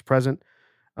smoke if it's present.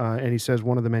 And he says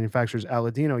one of the manufacturers,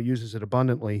 Aladino, uses it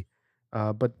abundantly,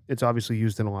 but it's obviously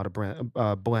used in a lot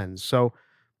of blends. So,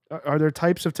 are there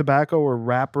types of tobacco or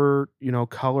wrapper,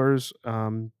 colors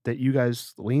that you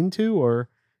guys lean to, or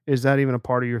is that even a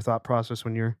part of your thought process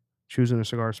when you're choosing a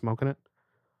cigar, smoking it?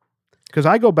 Because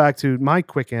I go back to my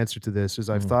quick answer to this is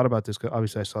I've thought about this.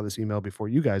 Obviously, I saw this email before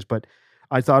you guys, but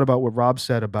I thought about what Rob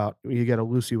said about you get a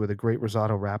Lucy with a great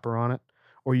Rosado wrapper on it,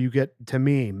 or you get, to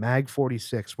me, Mag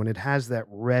 46 when it has that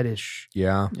reddish.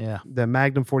 Yeah. Yeah. The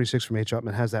Magnum 46 from H.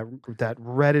 Upman has that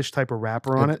reddish type of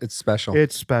wrapper on it. It's special.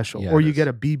 It's special. Yeah, Or it you is. get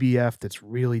a BBF that's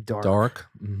really dark. Dark.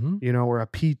 Mm-hmm. Or a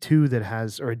P2 that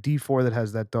has, or a D4 that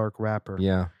has that dark wrapper.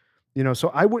 Yeah. So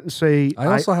I wouldn't say I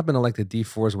also happen to like the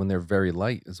D4s when they're very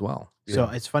light as well. So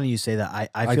it's funny you say that. I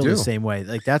I feel the do. same way.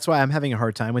 Like that's why I'm having a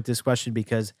hard time with this question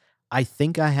because I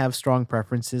think I have strong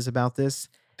preferences about this.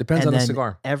 Depends And on the then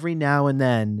cigar. Every now and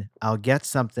then I'll get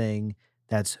something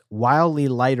that's wildly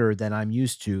lighter than I'm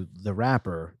used to, the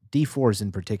wrapper, D4s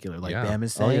in particular, like Yeah. Bam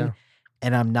is Oh, saying, yeah.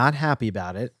 and I'm not happy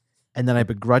about it. And then I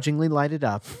begrudgingly light it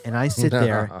up and I sit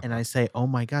there and I say, oh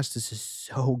my gosh, this is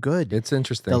so good. It's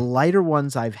interesting. The lighter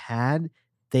ones I've had,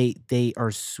 they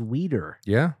are sweeter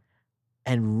Yeah.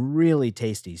 and really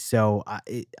tasty. So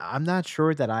I'm not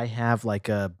sure that I have like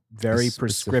a very specific,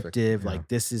 prescriptive, yeah. like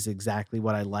this is exactly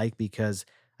what I like because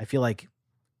I feel like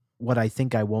what I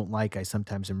think I won't like, I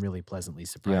sometimes am really pleasantly Yeah.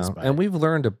 surprised by. And we've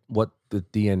learned what the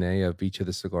DNA of each of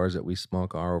the cigars that we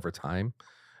smoke are over time.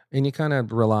 And you kind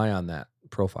of rely on that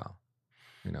profile,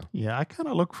 Yeah. I kind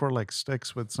of look for like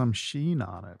sticks with some sheen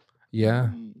on it.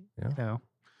 Yeah. You know,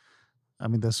 I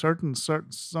mean, there's certain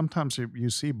sometimes you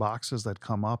see boxes that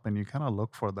come up and you kind of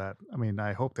look for that. I mean,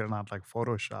 I hope they're not like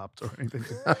photoshopped or anything.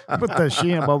 Put the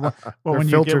sheen, but They're when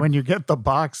filtered. you get the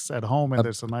box at home and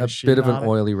there's a nice A sheen bit of an on it,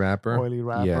 oily wrapper. oily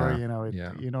wrapper,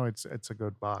 Yeah. you know it's a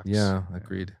good box. Yeah,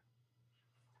 agreed.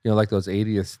 Like those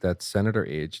 80s that Senator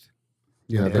aged.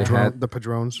 Yeah, they had the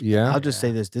Padrones. Yeah. I'll just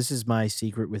say this is my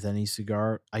secret with any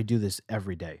cigar. I do this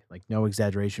every day, like no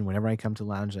exaggeration. Whenever I come to the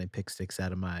lounge and I pick sticks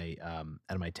out of my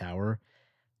tower,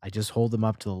 I just hold them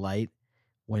up to the light.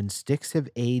 When sticks have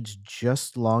aged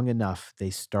just long enough,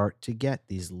 they start to get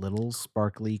these little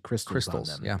sparkly crystals on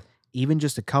them. Yeah. Even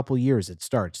just a couple years, it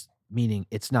starts, meaning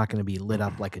it's not going to be lit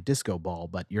up like a disco ball,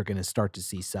 but you're going to start to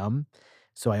see some.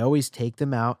 So I always take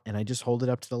them out and I just hold it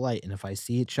up to the light. And if I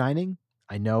see it shining,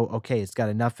 I know, okay, it's got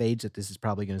enough age that this is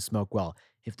probably going to smoke well.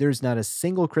 If there's not a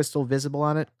single crystal visible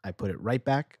on it, I put it right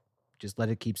back, just let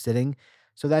it keep sitting.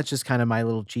 So that's just kind of my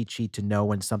little cheat sheet to know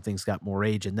when something's got more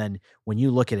age. And then when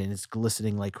you look at it and it's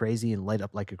glistening like crazy and light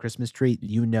up like a Christmas tree,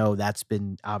 you know that's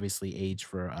been obviously aged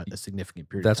for a significant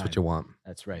period of That's time. what you want.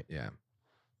 That's right. Yeah.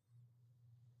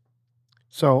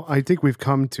 So I think we've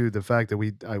come to the fact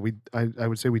that I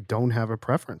would say we don't have a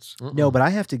preference. No, but I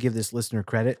have to give this listener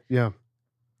credit. Yeah.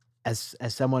 As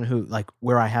someone who, like,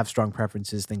 where I have strong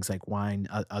preferences, things like wine,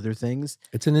 other things,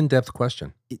 It's an in-depth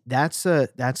question. that's a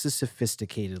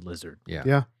sophisticated lizard. Yeah.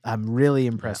 Yeah. I'm really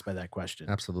impressed by that question.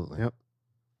 Absolutely. Yep.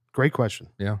 Great question.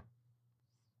 Yeah.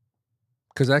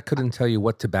 Because I couldn't tell you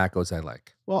what tobaccos I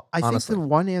like. Well, I Honestly. think the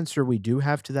one answer we do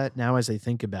have to that now, as I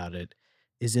think about it,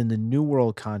 is in the New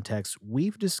World context.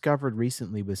 We've discovered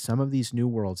recently with some of these New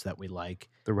Worlds that we like.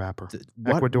 The wrapper.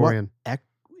 What Ecuadorian.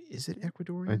 is it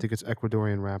Ecuadorian? I think it's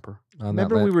Ecuadorian wrapper.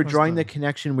 Remember, we were was drawing the- the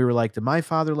connection. We were like the My I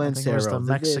Fatherland think it was Cerro, the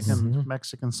the this.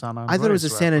 Mexican San Andreas. I thought it was a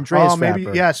San wrapper. Andreas Oh, maybe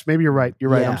wrapper. yes, maybe you're right. You're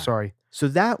right. I'm Yeah. sorry. So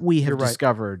that we have You're right.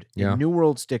 discovered Yeah. in New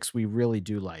World sticks we really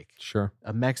do like. Sure.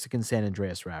 A Mexican San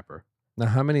Andreas wrapper. Now,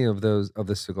 how many of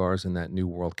the cigars in that New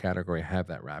World category have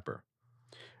that wrapper?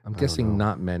 I'm I don't guessing know.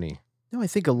 not many. No, I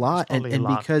think a lot. And, probably a and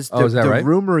lot. because Oh, is that the right?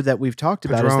 rumor that we've talked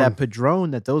about is that Padron.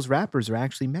 Padron, that those wrappers are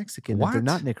actually Mexican, that they're What?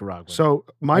 not Nicaraguan. So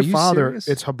my Are you father, serious?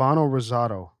 it's Habano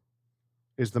Rosado,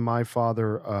 is the my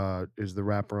father is the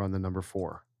wrapper on the number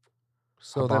 4.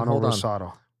 So then Habano hold on.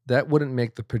 Rosado. That wouldn't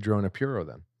make the Padron a Puro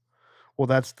then. Well,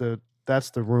 that's the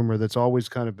rumor that's always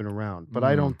kind of been around, but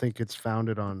I don't think it's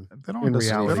founded on. They don't, In dis-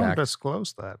 reality. they don't Fact.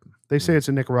 disclose that. They say it's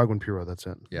a Nicaraguan Puro. That's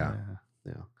it. Yeah.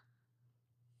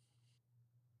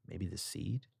 Maybe the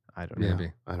seed? I don't know. Yeah.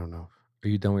 Maybe. I don't know. Are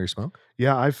you done with your smoke?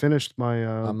 Yeah, I finished my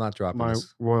I'm not dropping my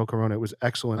this. Royal Corona. It was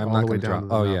excellent I'm all not the way going to down drop. to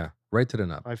the Oh, nub. yeah. Right to the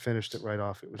nub. I finished it right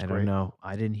off. It was I great. don't know.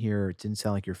 I didn't hear. It didn't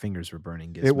sound like your fingers were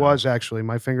burning. Gizmo. It was actually.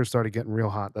 My fingers started getting real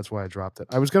hot. That's why I dropped it.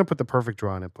 I was going to put the perfect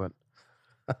draw in it, but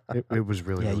it was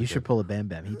really. Yeah, really you should good. pull a Bam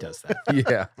Bam. He does that.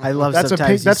 Yeah. I love That's a sometimes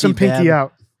pink. you That's some see pinky Bam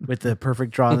out. with the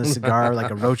perfect draw on the cigar, like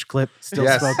a roach clip, still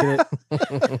Yes. smoking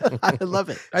it. I love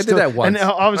it. I did that once. And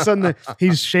all of a sudden,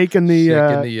 he's shaking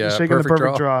the he's shaking the perfect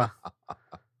perfect draw,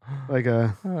 like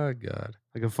a Oh, God.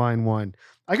 fine wine.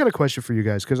 I got a question for you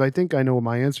guys because I think I know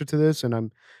my answer to this, and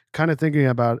I'm kind of thinking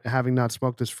about having not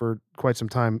smoked this for quite some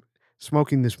time,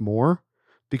 smoking this more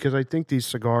because I think these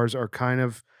cigars are kind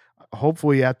of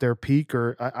hopefully at their peak,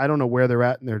 or I don't know where they're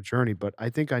at in their journey, but I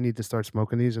think I need to start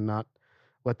smoking these and not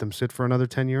let them sit for another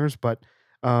 10 years. But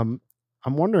I'm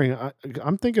wondering,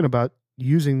 I'm thinking about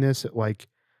using this at like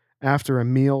after a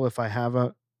meal if I have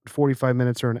a 45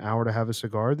 minutes or an hour to have a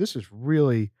cigar. This is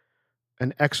really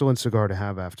an excellent cigar to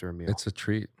have after a meal. It's a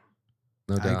treat.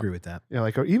 No I doubt. agree with that. Yeah,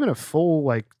 like or even a full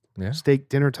like Yeah. steak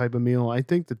dinner type of meal. I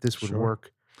think that this would Sure.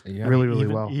 work Yeah. really, really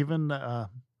even, well. Even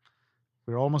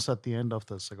we're almost at the end of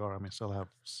the cigar. I mean, still have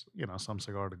some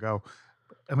cigar to go.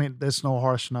 I mean, there's no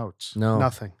harsh notes. No.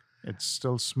 Nothing. It's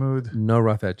still smooth, No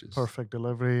rough edges. perfect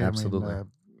delivery. Absolutely. I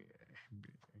mean,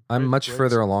 I'm great- much great further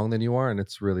cigar. along than you are, and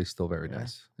it's really still very Yeah.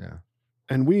 nice. Yeah.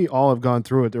 And we all have gone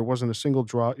through it. There wasn't a single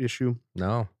draw issue.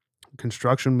 No.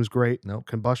 Construction was great. Nope.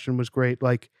 Combustion was great.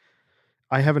 Like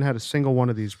I haven't had a single one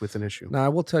of these with an issue. Now, I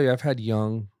will tell you, I've had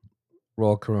young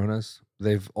Royal Coronas.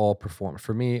 They've all performed.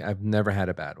 For me, I've never had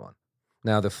a bad one.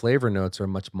 Now, the flavor notes are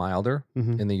much milder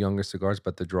Mhm. in the younger cigars,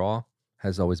 but the draw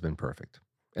has always been perfect.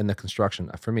 And the construction,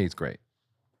 for me, it's great.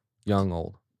 Young,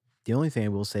 old. The only thing I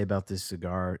will say about this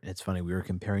cigar, it's funny, we were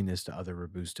comparing this to other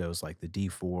Robustos like the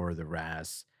D4, the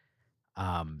Ras.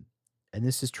 And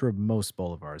this is true of most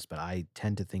Bolivars, but I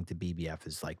tend to think the BBF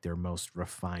is like their most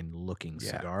refined looking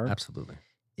cigar. Absolutely.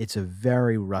 It's a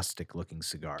very rustic looking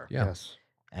cigar. Yeah. Yes.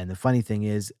 And the funny thing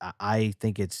is, I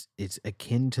think it's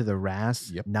akin to the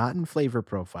Ras, Yep. not in flavor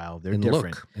profile. They're in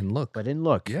different. look. But in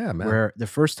look, Yeah, man. where the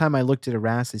first time I looked at a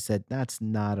Ras, I said, that's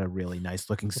not a really nice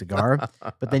looking cigar.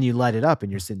 But then you light it up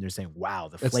and you're sitting there saying, wow,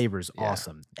 the flavor's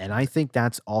awesome. And I think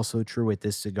that's also true with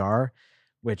this cigar,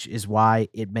 which is why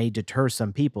it may deter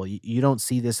some people. You don't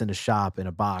see this in a shop in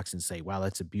a box and say, wow,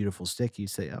 that's a beautiful stick. You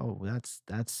say, oh,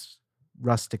 that's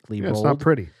rustically rolled. It's not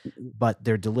pretty. But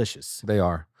they're delicious. They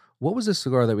are. What was the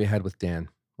cigar that we had with Dan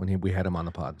when we had him on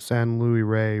the pod? San Luis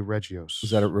Rey Regios. Was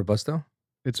that a Robusto?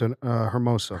 It's an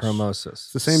Hermosos. Hermosos.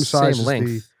 It's the same size as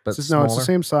length, but no, smaller? it's the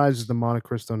same size as the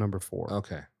Montecristo number 4.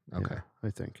 Okay. Yeah, I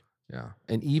think. Yeah.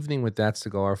 An evening with that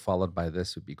cigar followed by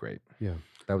this would be great. Yeah.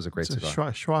 That was a great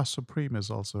cigar. Schwa Supreme is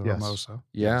also Yes. Hermoso,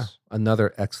 Yeah. Yes.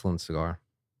 Another excellent cigar.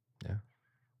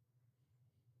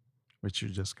 which you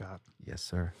just got. Yes,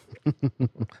 sir.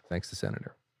 Thanks to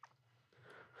Senator.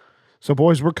 So,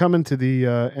 boys, we're coming to the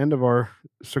end of our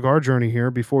cigar journey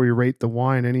here. Before we rate the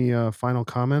wine, any final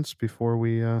comments before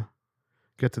we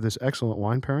get to this excellent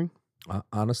wine pairing?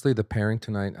 Honestly, the pairing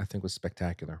tonight I think was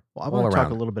spectacular. Well, I all want to talk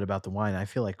around. a little bit about the wine. I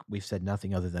feel like we've said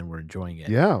nothing other than we're enjoying it.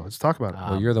 Yeah, let's talk about it.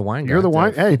 Well, you're the wine guy. You're the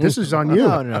wine. Hey, this is on you.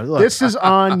 No, look. This is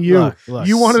on you. Look.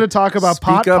 You wanted to talk about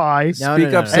pot pie, No, Speak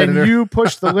up, no. Senator. and you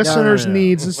pushed the listeners' no.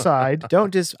 needs aside.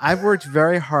 Don't just. I've worked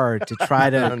very hard to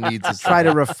try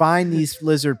to refine these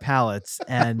lizard palates,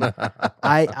 and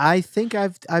I think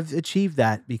I've achieved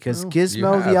that because Well,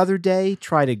 Gizmo have. the other day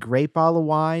tried a grape olive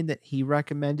wine that he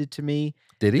recommended to me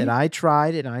Did he? that I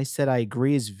tried, and I said I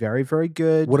agree is very, very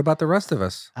good. What about the rest of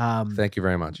us? Um, Thank you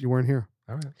very much. You weren't here.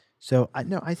 All right. so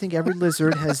I think every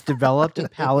lizard has developed a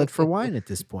palate for wine at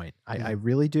this point. I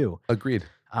really do. Agreed.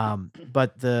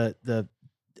 But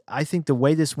I think the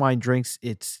way this wine drinks,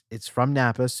 it's from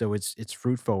Napa, so it's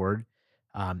fruit forward.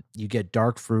 You get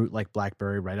dark fruit like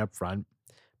blackberry right up front.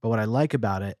 But what I like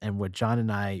about it, and what John and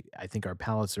I think our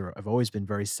palates have always been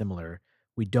very similar.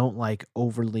 We don't like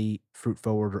overly fruit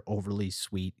forward or overly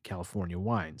sweet California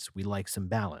wines. We like some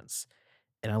balance.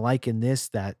 And I like in this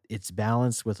that it's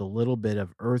balanced with a little bit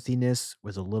of earthiness,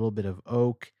 with a little bit of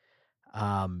oak.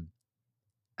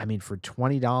 I mean, for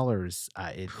 $20,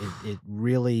 it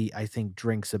really, I think,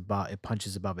 it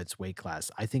punches above its weight class.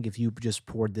 I think if you just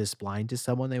poured this blind to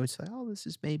someone, they would say, "Oh, this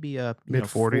is maybe a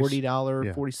Mid-40s. $40,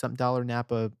 Yeah. $40-something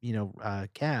Napa,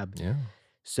 cab." Yeah.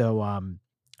 So,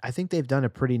 I think they've done a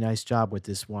pretty nice job with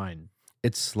this wine.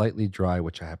 It's slightly dry,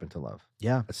 which I happen to love.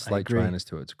 Yeah, A slight agree. dryness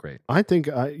to it. It's great. I think,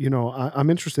 I'm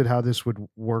interested how this would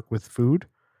work with food.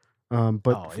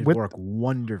 But it'd with, work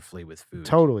wonderfully with food.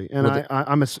 totally. And With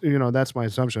I'm that's my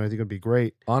assumption. I think it'd be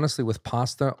great. Honestly, with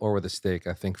pasta or with a steak,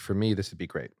 I think for me, this would be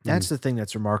great. That's the thing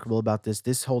that's remarkable about this.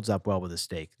 This holds up well with a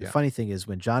steak. The Yeah. funny thing is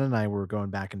when John and I were going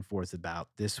back and forth about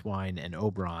this wine and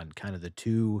Oberon, kind of the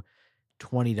two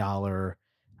 $20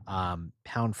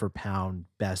 pound for pound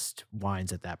best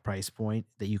wines at that price point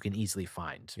that you can easily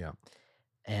find. Yeah.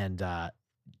 And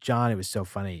John, it was so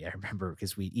funny. I remember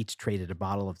because we each traded a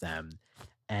bottle of them,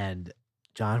 and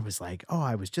John was like, "Oh,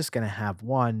 I was just gonna have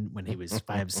one when he was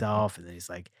by himself," and then he's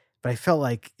like, "But I felt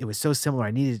like it was so similar,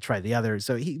 I needed to try the other."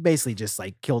 So he basically just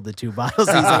like killed the two bottles.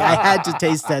 He's like, "I had to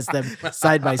taste test them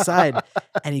side by side,"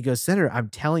 and he goes, "Senator, I'm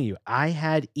telling you, I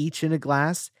had each in a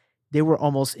glass. They were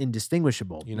almost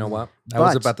indistinguishable. You know what? I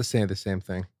was But- about to say the same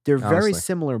thing. They're very honestly.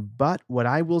 similar, but what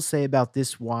I will say about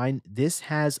this wine, this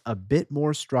has a bit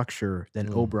more structure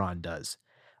than Oberon does.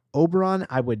 Oberon,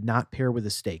 I would not pair with a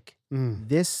steak. Mm.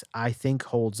 This, I think,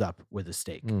 holds up with a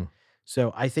steak. Mm.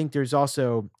 So I think there's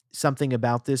also something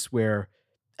about this where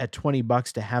at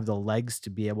 $20 to have the legs to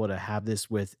be able to have this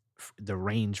with the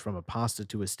range from a pasta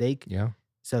to a steak Yeah.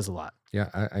 says a lot. Yeah,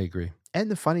 I agree. And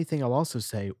the funny thing I'll also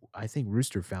say, I think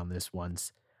Rooster found this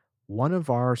once. One of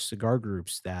our cigar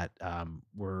groups that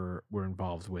we're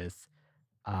involved with,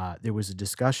 there was a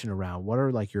discussion around what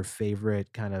are like your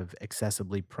favorite kind of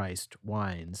accessibly priced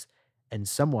wines, and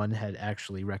someone had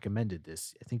actually recommended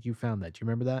this. I think you found that. Do you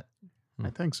remember that? I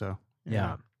think so.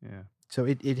 Yeah. Yeah. So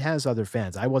it has other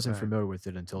fans. I wasn't Right. familiar with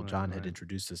it until Right, John had right.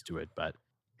 introduced us to it, but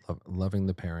Loving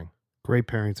the pairing. Great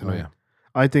pairing tonight. yeah.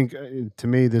 I think to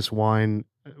me, this wine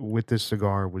with this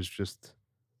cigar was just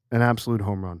an absolute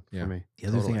home run Yeah. for me. the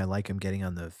other thing Totally. I like I'm getting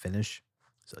on the finish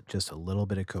is just a little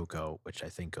bit of cocoa, which I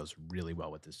think goes really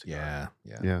well with this cigar. Yeah.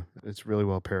 Yeah. Yeah, it's really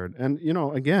well paired. And,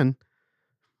 again,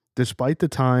 despite the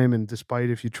time and despite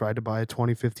if you tried to buy a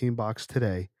 2015 box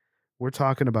today, we're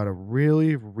talking about a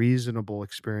really reasonable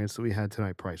experience that we had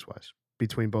tonight price-wise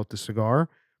between both the cigar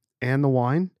and the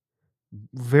wine.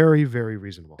 Very, very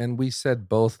reasonable. And we said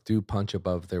both do punch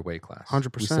above their weight class.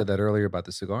 100%. We said that earlier about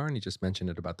the cigar, and you just mentioned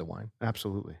it about the wine.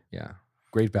 Absolutely. Yeah.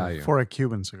 Great value. For a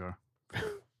Cuban cigar.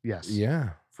 Yes.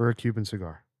 Yeah. For a Cuban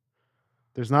cigar.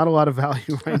 There's not a lot of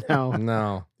value right now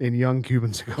No. in young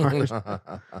Cuban cigars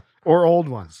or old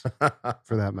ones,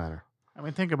 for that matter. I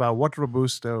mean, think about what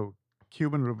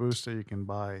Cuban Robusto you can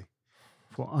buy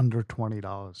for under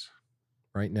 $20.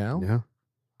 Right now? Yeah.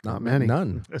 Not many.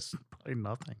 None. It's probably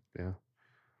nothing. Yeah.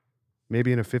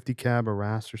 Maybe in a 50 cab or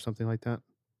RAS or something like that.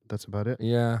 That's about it.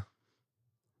 Yeah.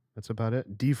 That's about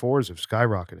it. D4s have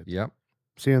skyrocketed. Yep.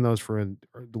 Seeing those for in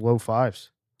the low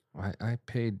fives. I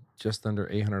paid just under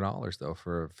 $800 though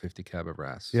for a 50 cab of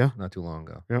RAS. Yeah. Not too long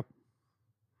ago. Yep.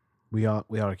 We ought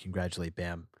to congratulate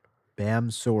Bam.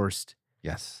 Bam sourced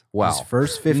Yes. Wow. his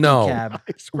first 50 No. cab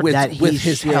with that he with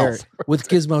his shared. health. With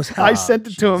Gizmo's health. I sent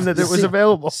it to him that it was See,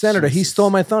 available. Senator, he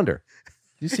stole my thunder.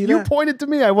 You see You that? pointed to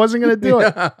me. I wasn't going to do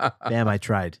it. Bam, I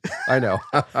tried. I know.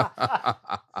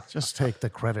 Just take the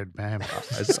credit, man.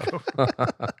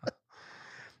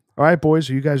 All right, boys.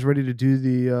 Are you guys ready to do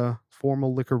the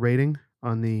formal liquor rating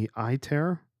on the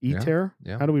Iter? Iter?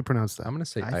 Yeah. How do we pronounce that? I'm going to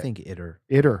say I think Iter.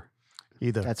 Iter.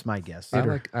 Either. That's my guess. I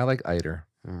like Iter.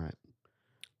 All right.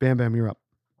 Bam Bam, you're up.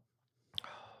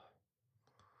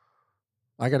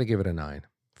 I got to give it a 9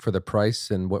 for the price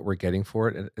and what we're getting for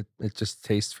it. It just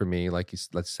tastes for me like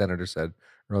Senator said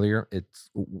earlier.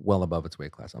 It's well above its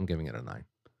weight class. I'm giving it a 9.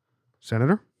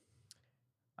 Senator?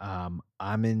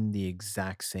 I'm in the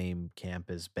exact same camp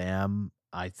as Bam.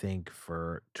 I think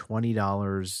for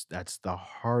 $20, that's the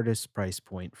hardest price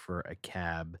point for a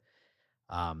cab.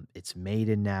 It's made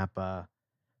in Napa.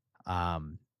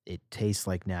 It tastes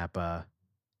like Napa.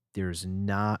 There's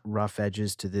not rough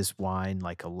edges to this wine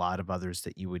like a lot of others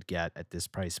that you would get at this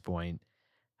price point.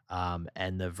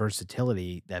 And the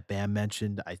versatility that Bam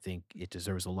mentioned, I think it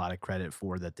deserves a lot of credit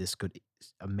for that. This could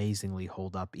amazingly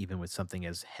hold up even with something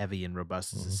as heavy and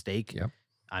robust as a steak. Yep.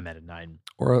 I'm at a 9.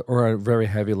 Or a very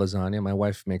heavy lasagna. My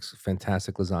wife makes a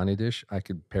fantastic lasagna dish. I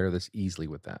could pair this easily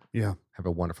with that. Yeah. Have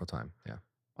a wonderful time. Yeah.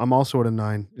 I'm also at a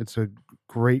 9. It's a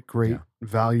great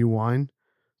value wine.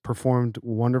 Performed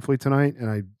wonderfully tonight, and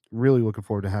I really looking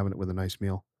forward to having it with a nice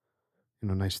meal,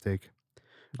 nice steak.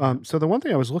 So the one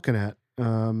thing I was looking at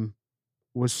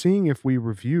was seeing if we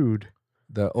reviewed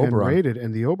The and Oberon. rated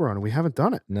and the Oberon. We haven't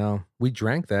done it. No, we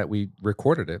drank that. We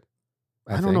recorded it.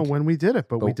 I don't know when we did it,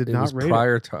 but we did it not was rate it.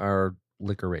 prior to our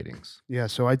liquor ratings. Yeah,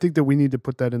 so I think that we need to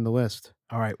put that in the list.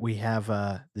 All right. We have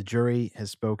the jury has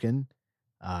spoken.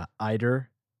 Iter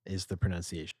is the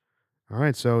pronunciation. All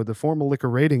right, so the formal liquor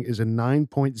rating is a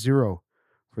 9.0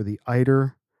 for the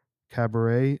Iter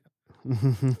Cabernet.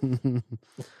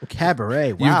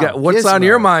 Cabernet. Wow. You got what's on Gizmo.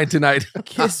 your mind tonight?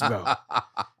 Gizmo.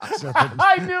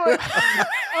 I knew it.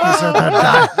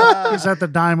 He's at the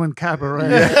Diamond Cabaret.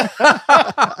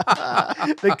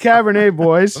 The Cabernet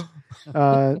boys,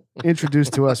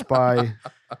 introduced to us by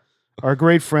our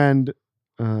great friend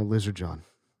Lizard John.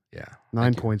 Yeah.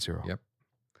 9.0. Yep.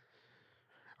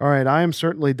 All right, I am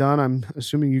certainly done. I'm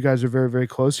assuming you guys are very, very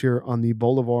close here on the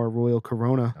Bolivar Royal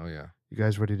Corona. Oh yeah. You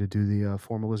guys ready to do the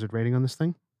formal Lizard rating on this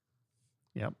thing?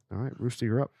 Yep. All right, Rooster,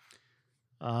 you're up.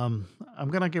 I'm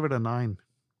going to give it a 9.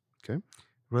 Okay.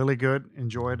 Really good.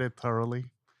 Enjoyed it thoroughly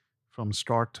from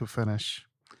start to finish.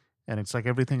 And it's like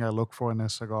everything I look for in a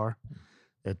cigar.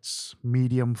 It's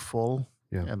medium full.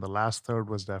 Yeah. And the last third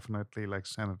was definitely, like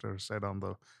Senator said, on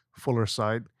the fuller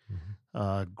side.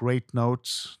 Great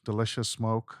notes, delicious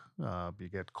smoke. You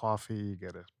get coffee, you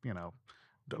get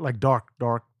like dark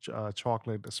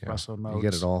chocolate, espresso notes. You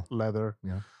get it all. Leather.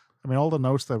 Yeah. I mean, all the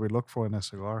notes that we look for in a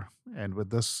cigar. And with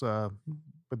this,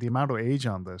 with the amount of age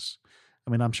on this,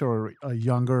 I mean, I'm sure a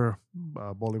younger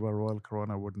Bolivar Royal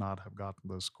Corona would not have gotten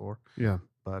this score. Yeah.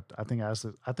 But I think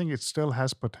it still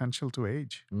has potential to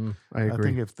age. I agree. I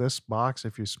think if this box,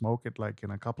 if you smoke it like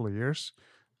in a couple of years,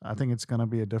 I think it's going to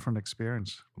be a different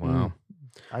experience. Wow.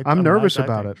 I'm nervous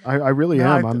about it. I really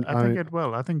am. I think it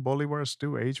will. I think Bolivars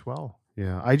do age well.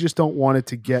 Yeah. I just don't want it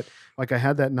to get, like I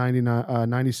had that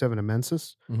 97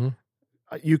 Immensis. Mm-hmm.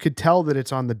 You could tell that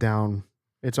it's on the down.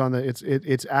 It's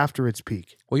after its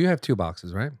peak. Well, you have 2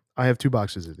 boxes, right? I have 2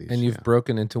 boxes of these. And you've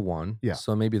broken into one. Yeah.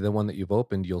 So maybe the one that you've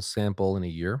opened, you'll sample in a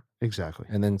year. Exactly.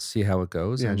 And then see how it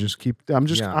goes. Yeah,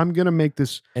 and I'm going to make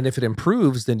this. And if it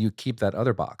improves, then you keep that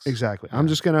other box. Exactly. Yeah. I'm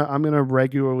going to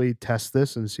regularly test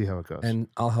this and see how it goes. And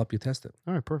I'll help you test it.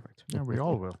 All right, perfect. Yeah, we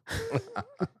all will.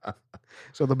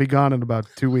 So they'll be gone in about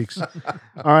 2 weeks. All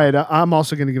right. I'm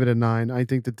also going to give it a 9. I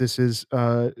think that this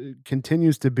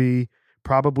continues to be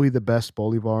probably the best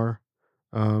Bolivar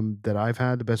that I've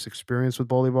had, the best experience with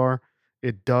Bolivar.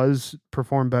 It does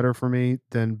perform better for me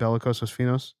than Belicosos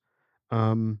Finos.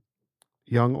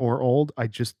 Young or old,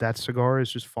 that cigar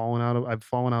is just I've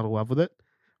fallen out of love with it,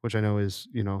 which I know is,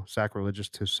 sacrilegious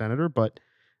to Senator, but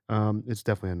it's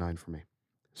definitely a 9 for me.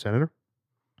 Senator?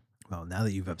 Well, now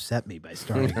that you've upset me by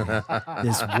starting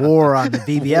this war on the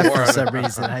BBF for some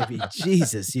reason, I mean,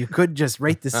 Jesus, you could just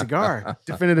rate the cigar.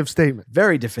 Definitive statement.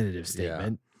 Very definitive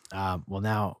statement. Well,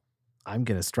 now I'm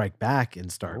going to strike back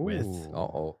and start with,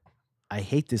 I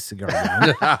hate this cigar.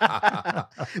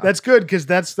 That's good because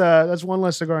that's one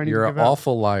less cigar I need You're to an give out.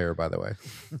 awful liar, by the way.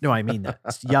 No, I mean that.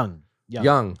 It's young.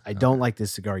 Young. I don't like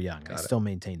this cigar young. I Got it. still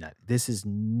maintain that. This is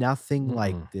nothing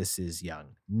like this is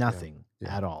young. Nothing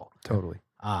at all. Totally.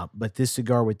 But this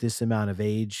cigar with this amount of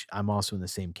age, I'm also in the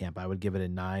same camp. I would give it a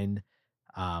 9.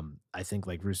 I think,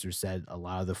 like Rooster said, a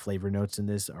lot of the flavor notes in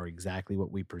this are exactly what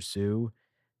we pursue.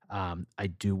 I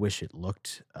do wish it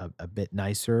looked a bit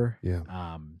nicer. Yeah.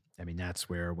 I mean, that's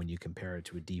where when you compare it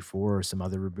to a D4 or some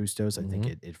other Robustos, I think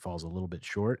it falls a little bit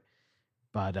short.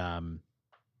 But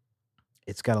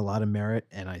it's got a lot of merit,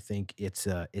 and I think it's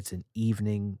an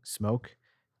evening smoke.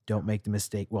 Don't make the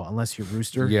mistake. Well, unless you're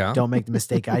Rooster, don't make the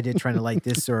mistake I did trying to light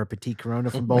this or a Petit Corona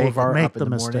from Bolívar Make up in the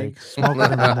the morning. mistake. Smoke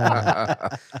it in the morning.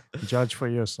 Judge for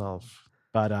yourself.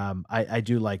 But I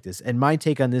do like this. And my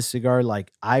take on this cigar,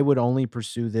 like I would only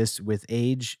pursue this with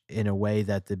age in a way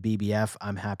that the BBF,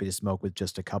 I'm happy to smoke with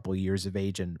just a couple years of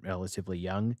age and relatively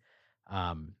young.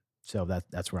 So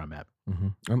that's where I'm at.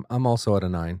 I'm also at a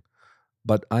 9,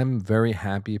 but I'm very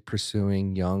happy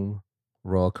pursuing young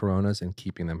Royal Coronas and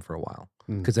keeping them for a while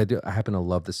because I happen to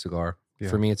love this cigar. Yeah.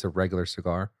 For me, it's a regular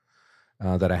cigar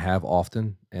that I have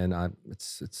often, and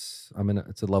it's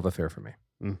a love affair for me.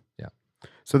 Yeah.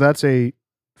 So that's a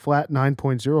flat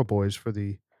 9.0, boys, for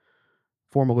the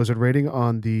Formal Lizard rating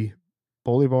on the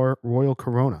Bolívar Royal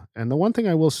Corona. And the one thing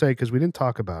I will say, because we didn't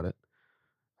talk about it,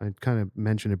 I kind of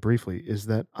mentioned it briefly, is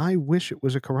that I wish it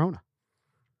was a Corona.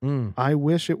 I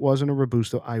wish it wasn't a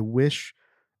Robusto. I wish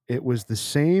it was the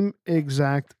same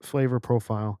exact flavor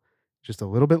profile, just a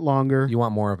little bit longer. You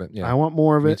want more of it? Yeah, I want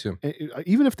more of me it. too.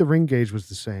 Even if the ring gauge was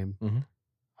the same,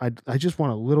 I just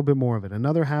want a little bit more of it.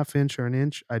 Another half inch or an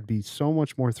inch, I'd be so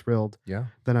much more thrilled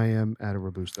than I am at a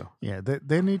Robusto. Yeah,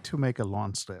 they need to make a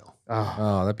Lonsdale.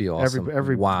 Oh, that'd be awesome.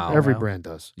 Every brand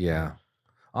does. Yeah.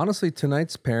 Honestly,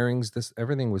 tonight's pairings,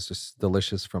 everything was just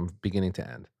delicious from beginning to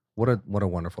end. What a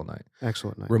wonderful night.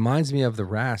 Excellent night. Reminds me of the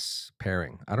Ras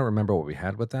pairing. I don't remember what we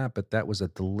had with that, but that was a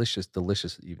delicious,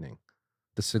 delicious evening.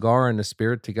 The cigar and the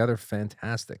spirit together,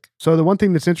 fantastic. So the one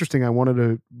thing that's interesting I wanted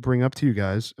to bring up to you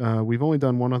guys, we've only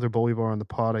done one other Bolívar on the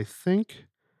pod, I think,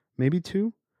 maybe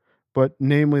 2, but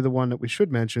namely the one that we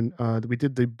should mention, we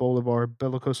did the Bolívar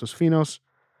Belicosos Finos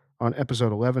on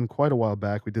episode 11 quite a while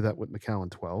back. We did that with Macallan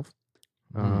 12.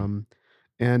 And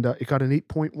it got an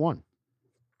 8.1.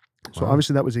 So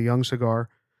obviously that was a young cigar.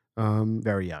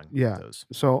 Very young. Yeah.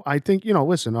 So I think,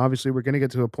 listen, obviously we're going to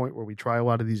get to a point where we try a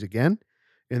lot of these again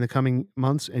in the coming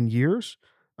months and years.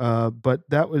 But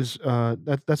that was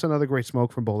that's another great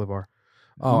smoke from Bolívar.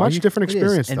 Much different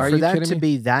experience. And though. for that to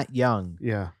be that young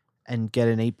Yeah. and get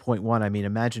an 8.1, I mean,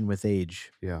 imagine with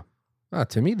age. Yeah.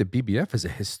 To me, the BBF is a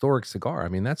historic cigar. I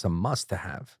mean, that's a must to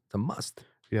have. It's a must.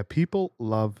 Yeah. People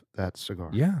love that cigar.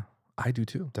 Yeah, I do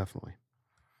too. Definitely.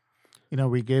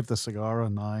 We gave the cigar a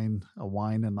 9, a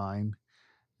wine a 9,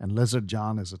 and Lizard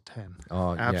John is a 10.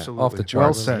 Oh, Absolutely. Yeah. Off the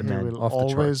Well charts. said. He will Off the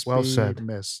charts. always Well be said.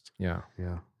 missed. Yeah.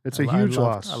 Yeah. It's a huge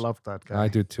loss. I love that guy. I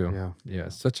do too. Yeah. Yeah.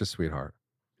 Such a sweetheart.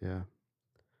 Yeah.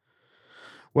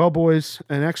 Well, boys,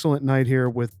 an excellent night here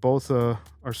with both our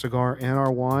cigar and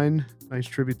our wine. Nice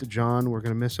tribute to John. We're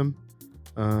going to miss him.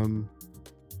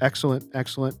 Excellent.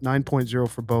 9.0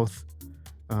 for both.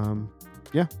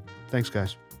 Yeah. Thanks,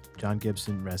 guys. John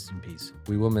Gibson, rest in peace.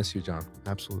 We will miss you, John.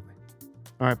 Absolutely.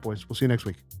 All right, boys. We'll see you next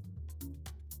week.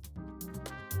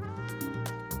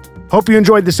 Hope you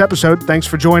enjoyed this episode. Thanks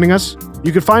for joining us.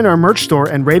 You can find our merch store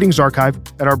and ratings archive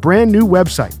at our brand new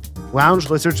website,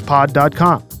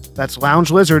 loungelizardspod.com. That's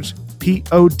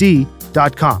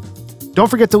loungelizardspod.com. Don't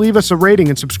forget to leave us a rating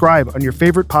and subscribe on your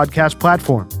favorite podcast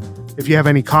platform. If you have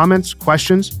any comments,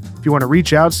 questions, if you want to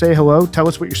reach out, say hello, tell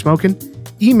us what you're smoking,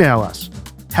 email us,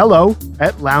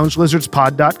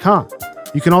 hello@loungelizardspod.com.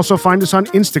 You can also find us on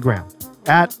Instagram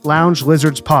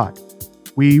 @loungelizardspod.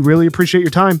 We really appreciate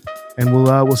your time, and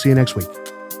we'll see you next week.